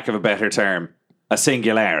for lack of a better term, a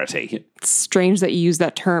singularity. It's strange that you use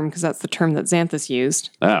that term because that's the term that Xanthus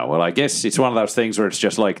used. Oh, well, I guess it's one of those things where it's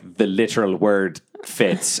just the literal word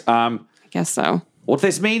fits. I guess so. What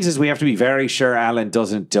this means is we have to be very sure Alan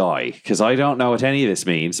doesn't die, because I don't know what any of this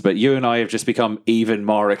means, but you and I have just become even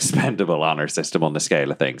more expendable on our system on the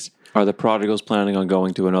scale of things. Are the prodigals planning on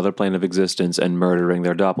going to another plane of existence and murdering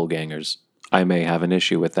their doppelgangers? I may have an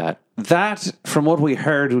issue with that. That, from what we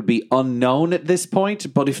heard, would be unknown at this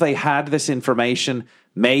point, but if they had this information,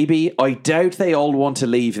 maybe. I doubt they all want to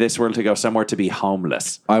leave this world to go somewhere to be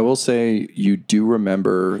homeless. I will say you do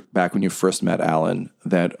remember back when you first met Alan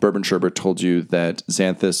that Bourbon Sherbert told you that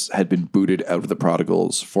Xanthus had been booted out of the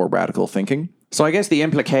prodigals for radical thinking. So I guess the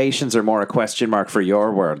implications are more a question mark for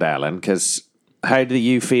your world, Alan, because how do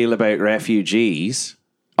you feel about refugees?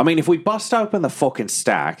 I mean, if we bust open the fucking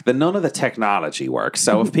stack, then none of the technology works.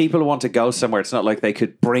 So if people want to go somewhere, it's not like they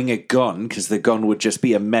could bring a gun because the gun would just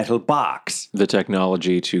be a metal box. The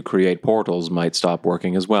technology to create portals might stop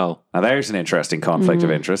working as well. Now, there's an interesting conflict of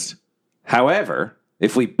interest. However,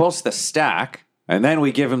 if we bust the stack, And then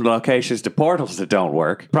we give them locations to portals that don't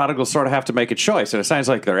work. Prodigals sort of have to make a choice, and it sounds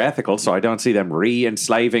like they're ethical, so I don't see them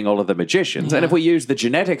re-enslaving all of the magicians. Yeah. And if we use the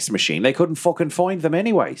genetics machine, they couldn't fucking find them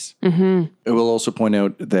anyways. Mm-hmm. It will also point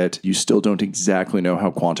out that you still don't exactly know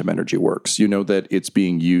how quantum energy works. You know that it's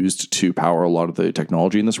being used to power a lot of the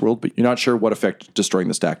technology in this world, but you're not sure what effect destroying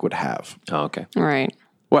the stack would have. Oh, okay. All right.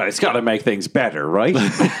 Well, it's got to make things better, right?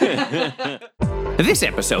 This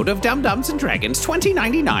episode of Dum-Dums and Dragons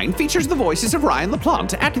 2099 features the voices of Ryan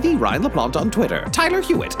LaPlante at the Ryan LaPlante on Twitter, Tyler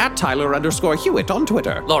Hewitt at Tyler_Hewitt on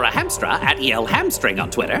Twitter, Laura Hamstra at EL Hamstring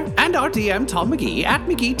on Twitter, and our DM Tom McGee at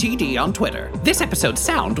McGeeTD on Twitter. This episode's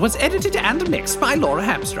sound was edited and mixed by Laura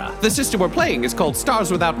Hamstra. The system we're playing is called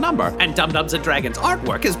Stars Without Number, and Dum-Dums and Dragons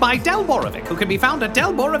artwork is by Del Borovic, who can be found at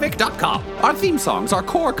delborovic.com. Our theme songs are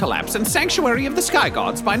Core Collapse and Sanctuary of the Sky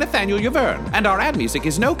Gods by Nathaniel Yaverne, and our ad music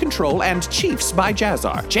is No Control and Chiefs by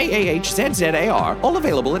Jazzar, Jahzzar, all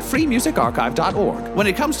available at freemusicarchive.org. When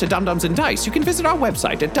it comes to Dum-Dums and Dice, you can visit our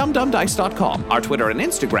website at dumdumdice.com. Our Twitter and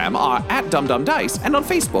Instagram are at dumdumdice, and on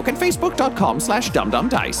Facebook at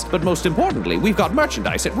facebook.com/dumdumdice. But most importantly, we've got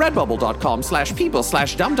merchandise at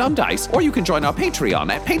redbubble.com/people/dumdumdice, or you can join our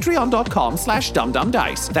Patreon at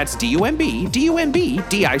patreon.com/dumdumdice. That's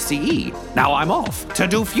DUMBDICE. Now I'm off to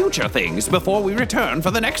do future things before we return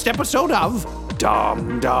for the next episode of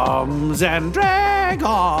Dum-Dums and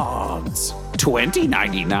Dragons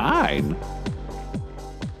 2099.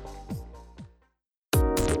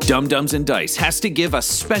 Dum-Dums and Dice has to give a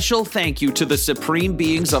special thank you to the supreme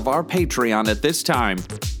beings of our Patreon at this time: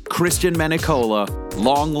 Christian Menicola,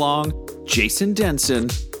 Long, Jason Denson,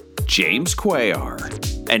 James Cuellar,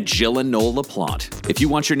 and Jill and Noel LaPlante. If you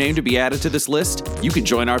want your name to be added to this list, you can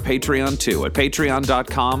join our Patreon too at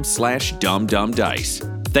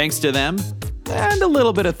patreon.com/dumdumdice. Thanks to them, and a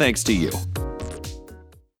little bit of thanks to you.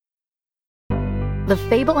 The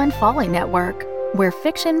Fable and Folly Network, where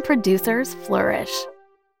fiction producers flourish.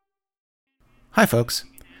 Hi, folks.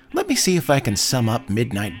 Let me see if I can sum up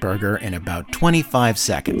Midnight Burger in about 25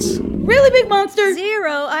 seconds. Really, big monster?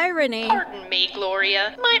 Zero irony. Pardon me,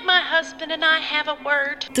 Gloria. Might my husband and I have a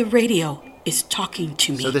word? The radio is talking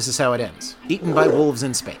to me. So this is how it ends. Eaten by wolves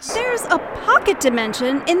in space. There's a pocket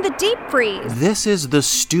dimension in the deep freeze. This is the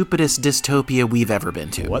stupidest dystopia we've ever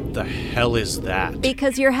been to. What the hell is that?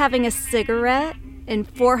 Because you're having a cigarette in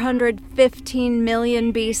 415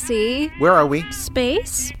 million BC. Where are we?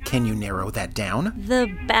 Space? Can you narrow that down? The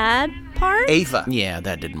bad part? Ava. Yeah,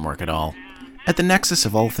 that didn't work at all. At the nexus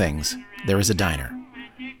of all things, there is a diner.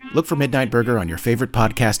 Look for Midnight Burger on your favorite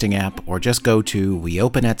podcasting app, or just go to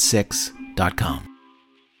weopenat6.com.